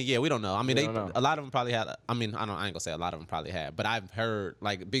know. I mean, yeah, we don't know. I mean, We don't know. a lot of them probably had. I mean, I ain't gonna say a lot of them probably had, but I've heard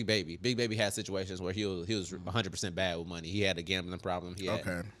like Big Baby had situations where he was 100% bad with money. He had a gambling problem. He had,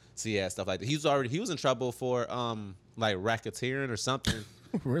 Okay. So he had stuff like that. He was in trouble for like racketeering or something.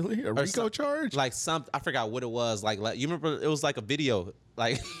 Really, a RICO charge? Like I forgot what it was. Like you remember it was like a video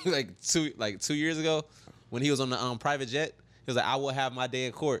like two years ago when he was on the private jet. He was like, I will have my day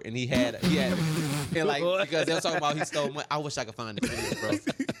in court, and he had and like because they were talking about he stole money. I wish I could find the video,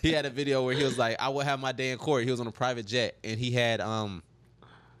 bro. He had a video where he was like, I will have my day in court. He was on a private jet, and he had a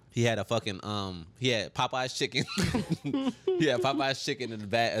fucking he had Popeye's chicken. He had Popeye's chicken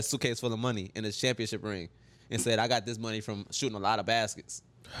in a suitcase full of money in his championship ring, and said, I got this money from shooting a lot of baskets.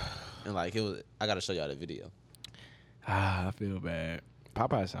 And like it was, I gotta show y'all the video. I feel bad.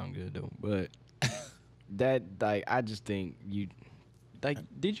 Popeye sound good though, but that like I just think you like.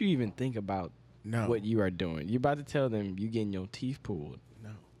 Did you even think about No. what you are doing? You about to tell them you getting your teeth pulled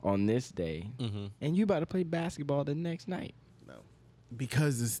No. on this day, Mm-hmm. and you about to play basketball the next night. No.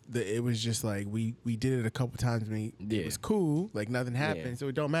 because it was just like we did it a couple times. It Yeah. was cool, like nothing happened, Yeah. so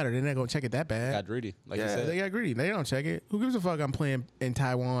it don't matter. They're not gonna check it that bad. Got greedy, like you Yeah, said. they got greedy. They don't check it. Who gives a fuck? I'm playing in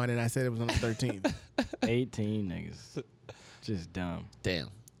Taiwan, and I said it was on the 13th. 18 niggas. Just dumb. Damn,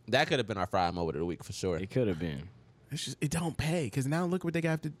 that could have been our Friday moment of the week for sure. It could have been. It's just, it don't pay because now look what they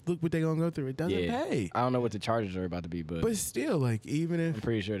got to look what they gonna go through. It doesn't Yeah. pay. I don't know what the charges are about to be, but But still, like even I'm if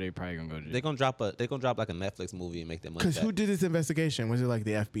pretty sure they probably gonna go to jail. They gonna drop like a Netflix movie and make that money because back. who did this investigation? Was it like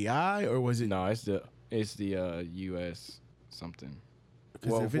the FBI or was it? No, it's the U.S. something.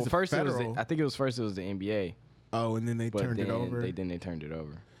 'Cause Well, if it's a first it was federal- I think it was the NBA, Oh, and then they but turned then it over. they turned it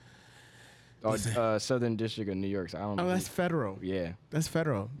over. Oh, Southern District of New York. So I don't know. Oh, that's federal. Yeah. That's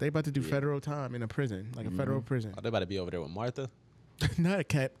federal. They about to do Yeah. federal time in a prison, like a federal prison. Oh, they about to be over there with Martha. Not a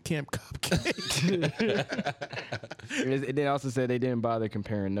camp cupcake. It then also said they didn't bother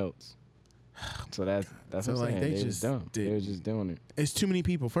comparing notes. So that's So, what I'm like, saying. they They was just dumb. They did- was just doing it. It's too many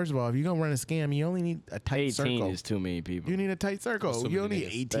people. First of all, if you're gonna run a scam, you only need a tight 18 circle. is too many people. You need a tight circle. Too You many don't need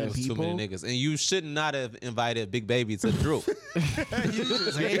niggas. 18 That's people. Too many niggas, and you should not have invited Big Baby to Drew. You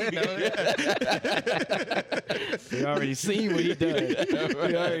just hate We already seen what he does.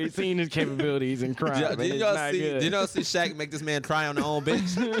 We already seen his capabilities in crime. but Did it's y'all not see? good. Did y'all see Shaq make this man cry on the own bench?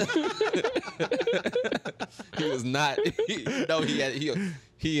 He was not.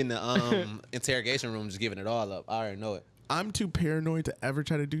 He in the interrogation room just giving it all up. I already know it. I'm too paranoid to ever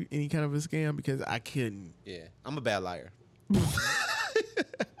try to do any kind of a scam because I couldn't. Yeah, I'm a bad liar.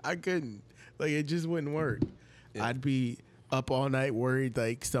 I couldn't. Like it just wouldn't work. Yeah. I'd be up all night worried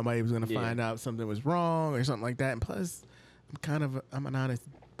like somebody was gonna Yeah. find out something was wrong or something like that. And plus, I'm an honest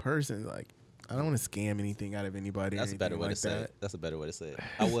person. Like I don't want to scam anything out of anybody. That's or a better anything way like to say that. it. That's a better way to say it.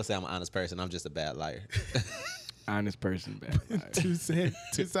 I will say I'm an honest person. I'm just a bad liar. Honest person, bad liar. Two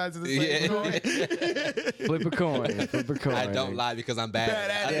sides of the same coin. Flip a coin. Flip a coin. I don't lie because I'm bad.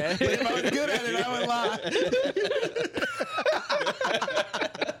 Bad at it. But if I was good at it, I would lie.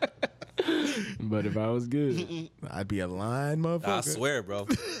 But if I was good, I'd be a lying motherfucker. I swear, bro.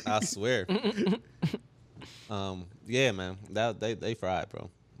 I swear. Yeah, man. They fried, bro.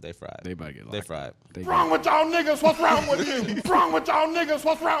 They fried. they about to get locked They up. fried. They What's wrong with y'all niggas? What's wrong with you? What's wrong with y'all niggas?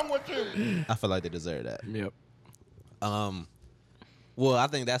 What's wrong with you? I feel like they deserve that. Yep. Well, I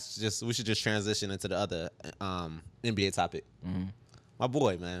think we should just transition into the other NBA topic. My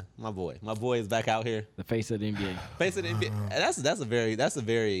boy, man. My boy is back out here. The face of the NBA. Face of the NBA. That's a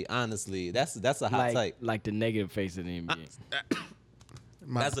very honestly, that's a hot take. Like the negative face of the NBA.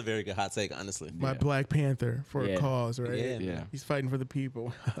 That's a very good hot take, honestly. My Black Panther for Yeah. a cause, right? Yeah. Yeah. He's fighting for the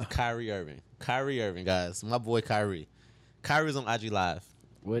people. Kyrie Irving, guys. My boy Kyrie. Kyrie's on IG Live.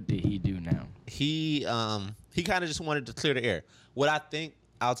 What did he do now? He kind of just wanted to clear the air.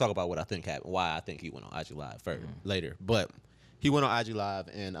 I'll talk about what I think happened, why I think he went on IG Live later. But he went on IG Live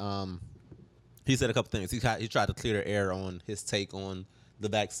and he said a couple things. He tried to clear the air on his take on the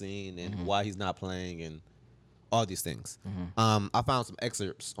vaccine and why he's not playing and all these things. I found some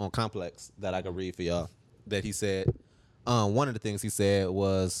excerpts on Complex that I could read for y'all that he said. One of the things he said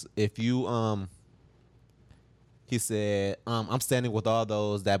was, if you he said, I'm standing with all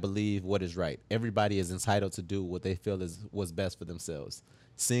those that believe what is right. Everybody is entitled to do what they feel is what's best for themselves.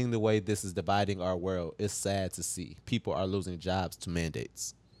 Seeing the way this is dividing our world, it's sad to see. People are losing jobs to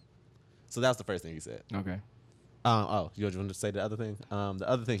mandates. So that's the first thing he said. Okay. You want to say the other thing? The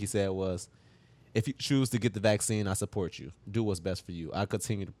other thing he said was, if you choose to get the vaccine, I support you. Do what's best for you. I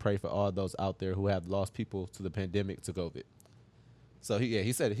continue to pray for all those out there who have lost people to the pandemic, to COVID. So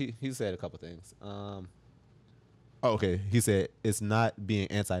he said a couple things. Okay. He said, it's not being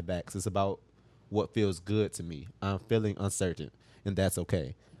anti-vax. It's about what feels good to me. I'm feeling uncertain, and that's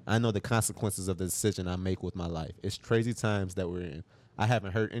okay. I know the consequences of the decision I make with my life. It's crazy times that we're in. I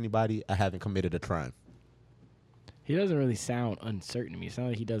haven't hurt anybody. I haven't committed a crime. He doesn't really sound uncertain to me. It sounds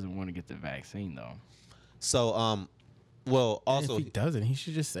like he doesn't want to get the vaccine, though. So, well, also, if he doesn't, he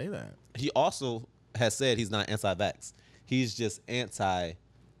should just say that. he also has said he's not anti-vax. He's just anti.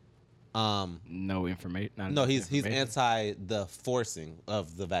 No information. No, he's anti the forcing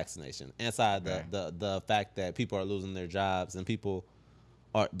of the vaccination. Anti the fact that people are losing their jobs and people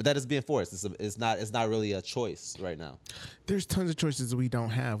are, but that is being forced. It's not really a choice right now. There's tons of choices we don't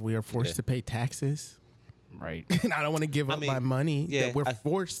have. We are forced to pay taxes. Right. And I don't want to give up my money. yeah, that we're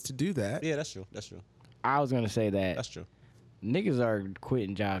forced to do that. Yeah, that's true. That's true. I was going to say that That's true. niggas are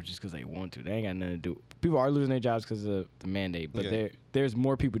quitting jobs just because they want to. They ain't got nothing to do. People are losing their jobs because of the mandate, but Yeah. there's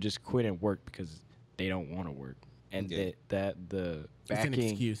more people just quitting work because they don't want to work. And Yeah. that the It's an backing,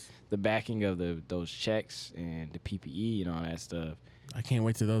 excuse. the backing of those checks and the PPE and all that stuff. I can't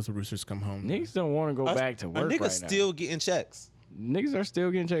wait till those roosters come home. Niggas don't want to go back to work A nigga right still getting checks. niggas are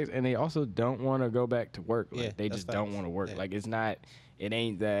still getting checks, and they also don't want to go back to work. Like, Yeah, they that's just don't facts. want to work. Yeah. Like, it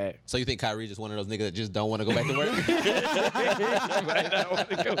ain't that. So you think Kyrie just one of those niggas that just don't want to go back to work? Might not want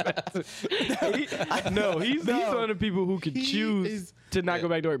to go back to- No, he's one of the people who could choose to not go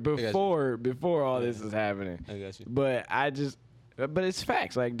back to work got you. before all this is happening. I got you. But but it's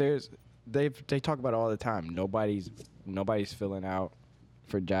facts. Like they talk about it all the time. Nobody's filling out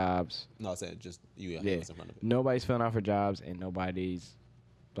for jobs. No, I'm saying just you. Yeah, In front of it. nobody's filling out for jobs, and nobody's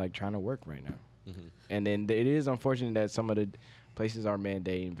like trying to work right now. Mm-hmm. And then it is unfortunate that some of the places are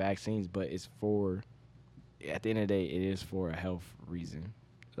mandating vaccines, but it's at the end of the day, it is for a health reason.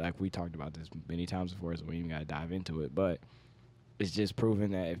 Like we talked about this many times before, so we even got to dive into it. But it's just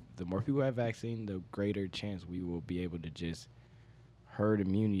proven that if the more people have vaccine, the greater chance we will be able to just herd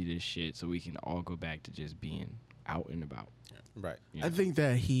immunity this shit, so we can all go back to just being out and about. Right. Yeah. I think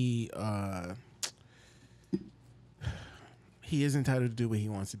that he is entitled to do what he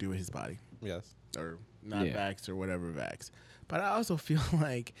wants to do with his body, Yes. or not Yeah. vax or whatever vax. But I also feel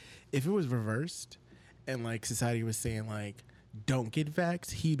like if it was reversed and like society was saying like don't get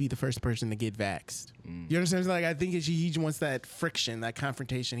vaxxed, he'd be the first person to get vaxxed. You understand? Like I think he wants that friction, that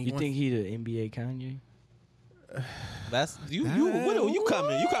confrontation. You think he the NBA Kanye? That's you. You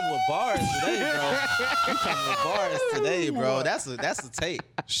coming with bars today, bro. You coming with bars today, bro. That's a take.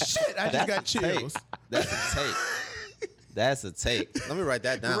 Shit, I just got chills. That's a take. That's a take. Let me write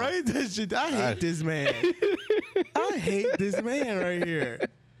that down. Right? That shit. I hate this man. I hate this man right here.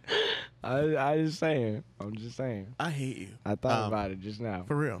 I'm just saying. I hate you. I thought about it just now.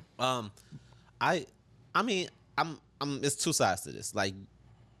 For real. I mean, I'm. It's two sides to this. Like,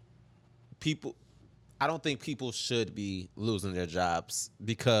 people. I don't think people should be losing their jobs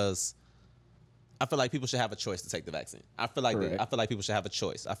because I feel like people should have a choice to take the vaccine. I feel like people should have a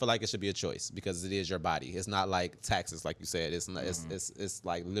choice. I feel like it should be a choice because it is your body. It's not like taxes, like you said. It's not. It's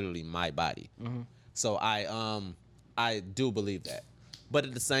like literally my body. So I do believe that, but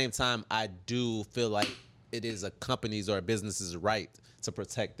at the same time, I do feel like it is a company's or a business's right to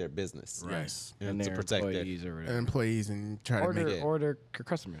protect their business, Yes. And to their protect employees or And whatever. employees and try to Or make their, it. or their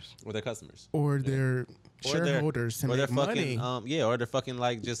customers. or their customers. Or their shareholders to or their make money. fucking, or they're fucking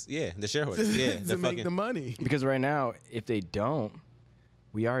like just the shareholders, yeah, to they're make fucking, the money. Because right now, if they don't,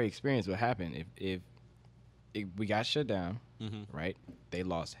 we already experienced what happened. If we got shut down, right? They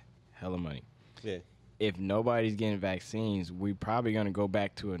lost hella money. yeah, If nobody's getting vaccines, we probably gonna go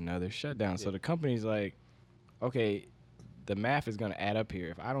back to another shutdown. So the company's like, okay, the math is gonna add up here.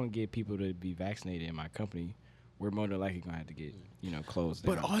 If I don't get people to be vaccinated in my company, we're more than likely gonna have to get closed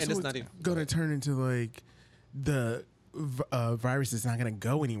down. But also, it's it's not even- going to turn into like the virus is not going to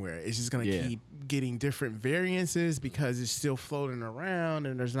go anywhere. It's just going to Yeah. keep getting different variances because it's still floating around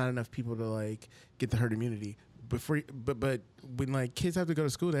and there's not enough people to like get the herd immunity. But when like kids have to go to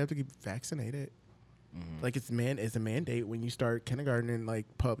school, they have to get vaccinated. Like it's a mandate when you start kindergarten and like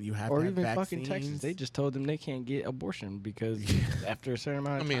pub, you have or to have even vaccines. fucking Texas, they just told them they can't get abortion because after a certain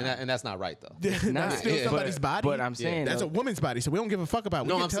amount I of mean, time. and that's not right though. That's still Yeah. somebody's body. But I'm saying that's though, a woman's body, so we don't give a fuck about.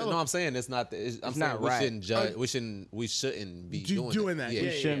 No, We I'm can tell them. I'm saying it's not. I'm saying not we right. shouldn't judge. We shouldn't be doing that. Yeah.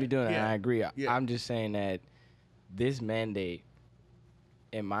 you shouldn't be doing it. yeah, I agree. yeah. I'm just saying that this mandate,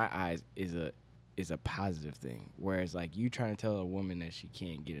 in my eyes, is a positive thing. Whereas like you trying to tell a woman that she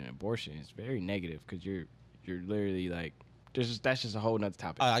can't get an abortion is very negative because you're literally like that's just a whole nother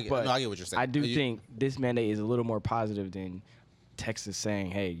topic. I get But what you're saying. I do think this mandate is a little more positive than Texas saying,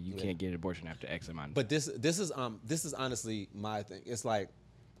 "Hey, you Yeah. can't get an abortion after X amount." But this is honestly my thing. It's like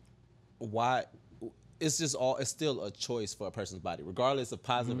why it's still a choice for a person's body, regardless of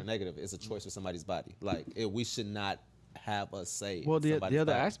positive or negative. It's a choice for somebody's body. Like we should not have a say. Well, in the somebody's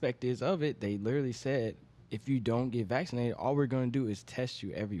other body. aspect is of it. They literally said, if you don't get vaccinated, all we're going to do is test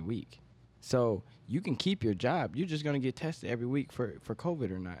you every week. So you can keep your job. You're just going to get tested every week for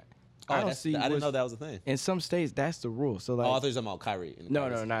COVID or not. Oh, I don't that's- see. I didn't what's- know that was a thing. In some states, that's the rule. So like, Oh, I thought you were talking about Kyrie. no,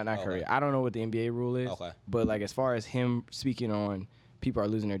 not Oh, Kyrie. okay. I don't know what the NBA rule is. Okay. But like, as far as him speaking on people are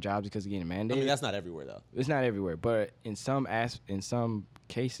losing their jobs because of getting mandated. I mean, that's not everywhere though. It's not everywhere, but in some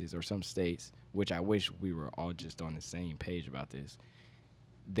cases or some states, which I wish we were all just on the same page about this,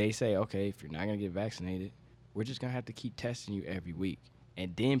 they say, okay, if you're not gonna get vaccinated, we're just gonna have to keep testing you every week.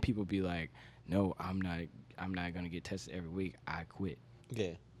 And then people be like, no, I'm not gonna get tested every week. I quit.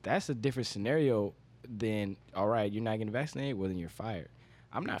 Yeah. That's a different scenario than, all right, you're not getting vaccinated, well then you're fired.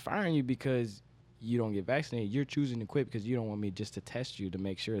 I'm not firing you because you don't get vaccinated, you're choosing to quit because you don't want me just to test you to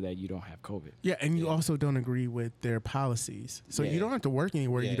make sure that you don't have COVID. Yeah, and you also don't agree with their policies. So you don't have to work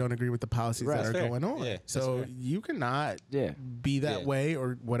anywhere you don't agree with the policies that are going on. Yeah, so you cannot be that way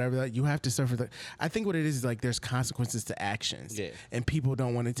or whatever. That you have to suffer. I think what it is like there's consequences to actions. Yeah. And people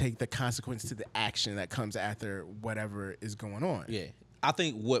don't want to take the consequence to the action that comes after whatever is going on. Yeah. I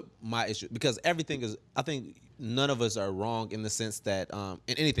think what my issue, because everything is, I think none of us are wrong in the sense that,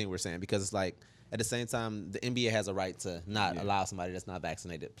 in anything we're saying, because it's like, at the same time, the NBA has a right to not allow somebody that's not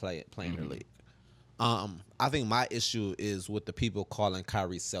vaccinated playing their league. I think my issue is with the people calling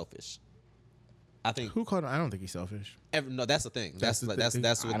Kyrie selfish. I think who called him? I don't think he's selfish. No, that's the thing. That's what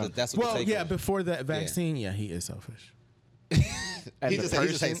well, yeah. Before that vaccine, he is selfish. He just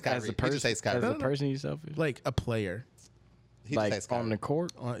hates Kyrie. As a person, he's selfish. Like a player. He just hates Kyrie. On the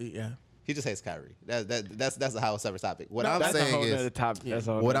court. Yeah. He just hates Kyrie. That's a whole separate topic. What I'm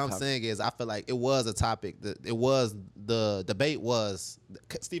saying is, I feel like it was a topic. The debate was.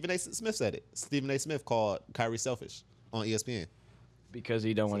 Stephen A. Smith said it. Stephen A. Smith called Kyrie selfish on ESPN because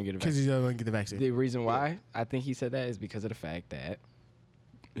he don't want to get a vaccine. Because he don't want to get the vaccine. The reason why I think he said that is because of the fact that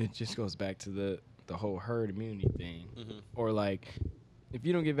it just goes back to the whole herd immunity thing, or like if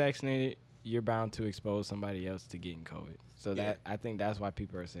you don't get vaccinated, you're bound to expose somebody else to getting COVID. So that I think that's why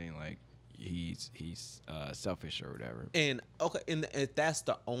people are saying like. He's selfish or whatever. And if that's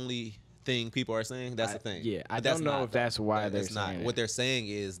the only thing people are saying, that's the thing. Yeah, I don't know if that's why they're saying it. What they're saying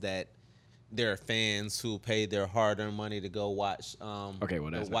is that there are fans who paid their hard-earned money to go watch. That's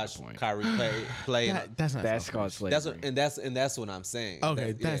watch not the point. Kyrie play. That's called slavery. That's what I'm saying.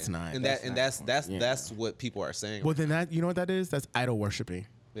 Okay, that's not. That's what people are saying. Well, then that you know what that is? That's idol worshiping.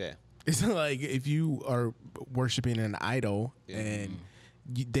 Yeah, it's like if you are worshiping an idol and.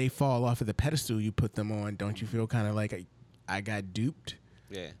 They fall off of the pedestal you put them on. Don't you feel kind of like I got duped?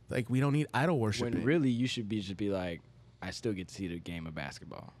 Yeah. Like we don't need idol worship. When really you should just be like, I still get to see the game of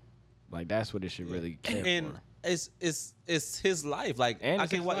basketball. Like that's what it should really care and for. It's his life. Like and I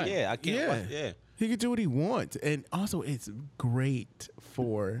can't watch. Yeah, I can't. Watch, yeah. He can do what he wants, and also it's great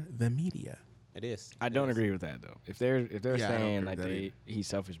for the media. It is. I don't agree with that though. If they're saying like he's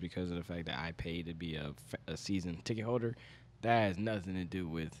selfish because of the fact that I paid to be a season ticket holder. That has nothing to do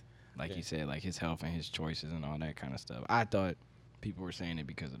with, like you said, like his health and his choices and all that kind of stuff. I thought people were saying it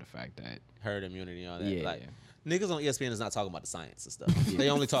because of the fact that herd immunity and all that. Niggas on ESPN is not talking about the science and stuff.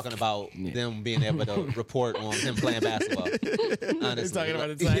 They only talking about them being able to report on them playing basketball. Honestly, talking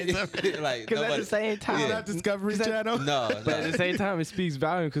about the science. Like, because at the same time, not Discovery Channel. No, but at the same time, it speaks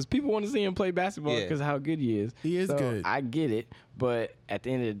volume because people want to see him play basketball because of how good he is. He is good. I get it, but at the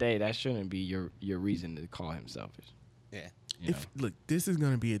end of the day, that shouldn't be your reason to call him selfish. Yeah. Look, this is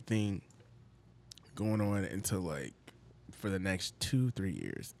gonna be a thing going on until like for the next 2-3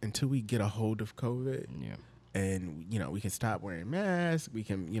 years until we get a hold of COVID. Yeah. And we can stop wearing masks. We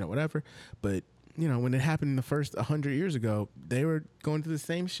can whatever. But when it happened the first 100 years ago, they were going through the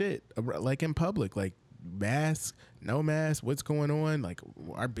same shit like in public, like masks, no masks. What's going on? Like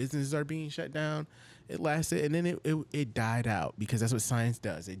our businesses are being shut down. It lasted, and then it died out because that's what science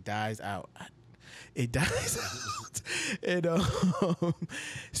does. It dies out. It dies out. And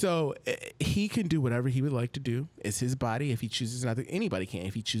so he can do whatever he would like to do. It's his body. If he chooses not to, anybody can.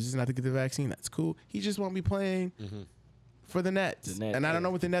 If he chooses not to get the vaccine, that's cool. He just won't be playing for the Nets. And I don't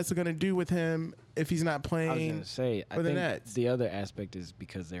know what the Nets are going to do with him if he's not playing I was going to say, for the Nets. The other aspect is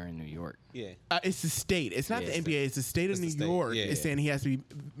because they're in New York. Yeah. It's the state. It's not the NBA. It's the state of New York. It's saying he has to be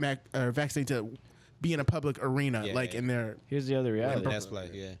vaccinated to be in a public arena, in their. Here's the other reality. Let's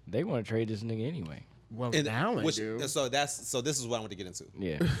play. They want to trade this nigga anyway. Well, now they do. So this is what I want to get into.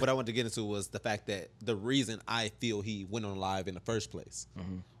 Yeah. What I wanted to get into was the fact that the reason I feel he went on live in the first place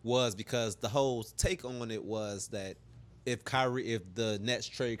was because the whole take on it was that if the Nets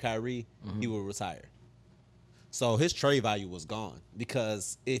trade Kyrie, he will retire. So his trade value was gone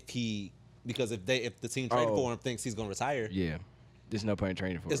because if the team traded for him thinks he's gonna retire. Yeah. There's no point in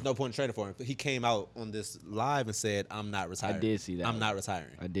trading for him. There's no point in trading for him. He came out on this live and said, I'm not retiring. I did see that. I'm not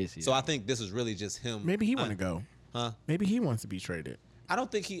retiring. I did see that. So I think this is really just him. Maybe he want to go. Huh? Maybe he wants to be traded. I don't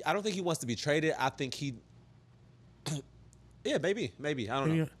think he wants to be traded. I think he yeah, maybe. I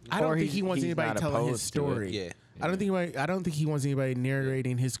don't know. I don't think he wants anybody telling his story. Yeah. I don't think he wants anybody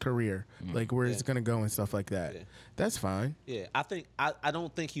narrating his career, like where it's gonna go and stuff like that. Yeah. That's fine. Yeah, I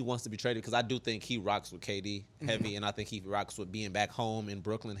don't think he wants to be traded because I do think he rocks with KD heavy, and I think he rocks with being back home in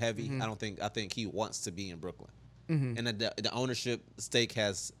Brooklyn heavy. I think he wants to be in Brooklyn, and the ownership stake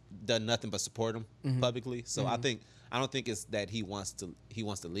has done nothing but support him publicly. So I don't think it's that he wants to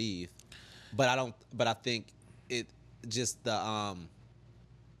leave, but I think it just the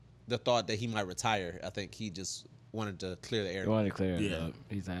the thought that he might retire. I think he just wanted to clear the air. He wanted to clear it Yeah. up.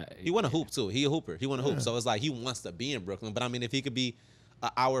 He's not. He want to hoop too. He a hooper. He want to hoop. So it's like he wants to be in Brooklyn. But I mean, if he could be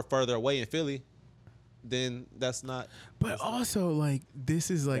an hour further away in Philly, then that's not But also, like, this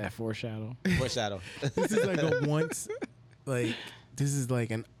is like that foreshadow. foreshadow. this is like a once, like this is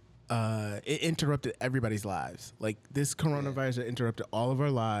like an it interrupted everybody's lives. Like this coronavirus interrupted all of our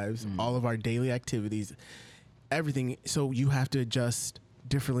lives, all of our daily activities, everything. So you have to adjust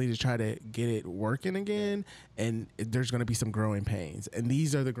differently to try to get it working again, and there's going to be some growing pains. And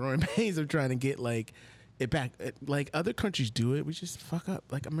these are the growing pains of trying to get like it back. Like other countries do it, we just fuck up.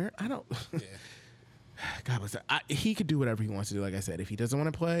 Like America, I don't. God bless him. He could do whatever he wants to do. Like I said, if he doesn't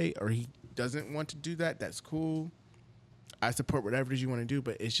want to play or he doesn't want to do that, that's cool. I support whatever it is you want to do,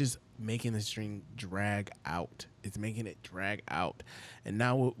 but it's just making the string drag out. It's making it drag out. And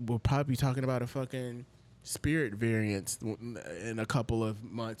now we'll probably be talking about a fucking Spirit variants in a couple of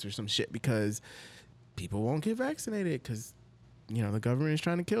months or some shit because people won't get vaccinated because, you know, the government is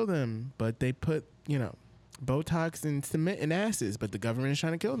trying to kill them. But they put, you know, Botox and cement in asses, but the government is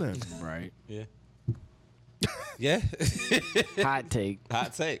trying to kill them. Right. Yeah. Yeah. Hot take.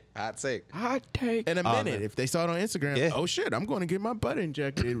 Hot take. Hot take. Hot take. In a minute, man. if they saw it on Instagram, Yeah. oh shit, I'm going to get my butt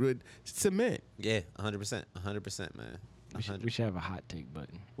injected with cement. Yeah. 100%. 100%, man. We should have a hot take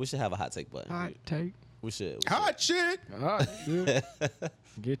button. We should have a hot take button. Hot take. We should. Hot shit. Hot shit.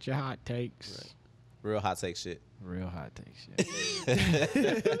 Get your hot takes. Real hot take shit. Real hot take shit.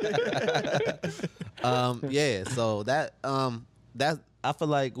 Yeah. So that I feel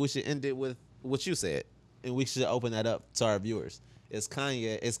like we should end it with what you said, and we should open that up to our viewers. It's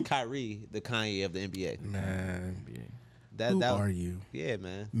Kyrie, the Kanye of the NBA. Man, That who are you? Yeah,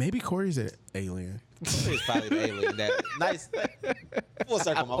 man. Maybe Corey's an alien. It's probably the alien. That nice full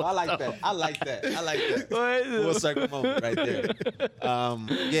circle moment. I like that. Full circle moment right there.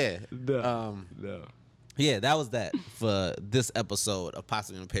 Yeah. No. Yeah, that was that for this episode of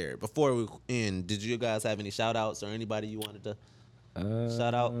Possibly Impaired. Before we end, did you guys have any shout outs or anybody you wanted to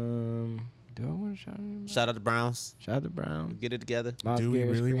shout out? Do I want to shout out? Shout out to Browns. Shout out to Brown. Get it together. Miles Do we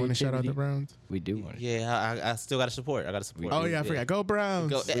Garrett's really want to shout out the creativity. Browns? We do want to. Yeah, I still got to support. I got to support. Oh yeah, I forgot. Go Browns.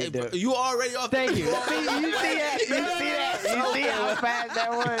 Go, hey, do. you already off. Thank you. See, you see that? You see how fast that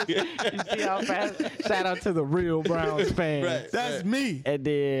was? You see how fast? Shout out to the real Browns fans. Right. That's me. And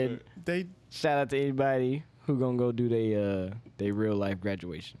then They shout out to anybody who gonna go do they real life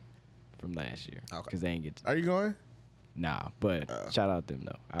graduation from last year Okay. because they ain't get to. are you going? Nah, but shout out them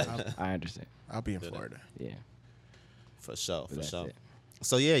though. I understand. I'll be in Florida. Yeah. For sure, for That's sure. it.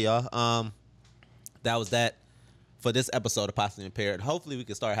 So yeah, y'all. That was that for this episode of Possibly Impaired. Hopefully, we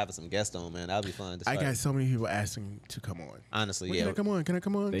can start having some guests on, man. That'll be fun. To I start. got so many people asking to come on. Honestly, When yeah. Can I come on? Can I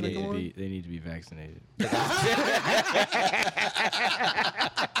come on? They Can I need come to on? be. They need to be vaccinated.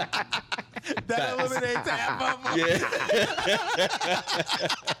 That eliminates half of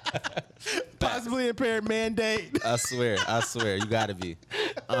them. Possibly impaired mandate. I swear, you gotta be.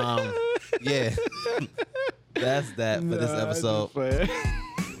 Yeah. That's that for this episode.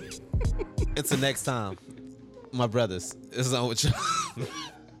 Until next time, my brothers, it's on with y'all.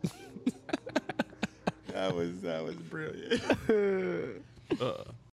 That was brilliant.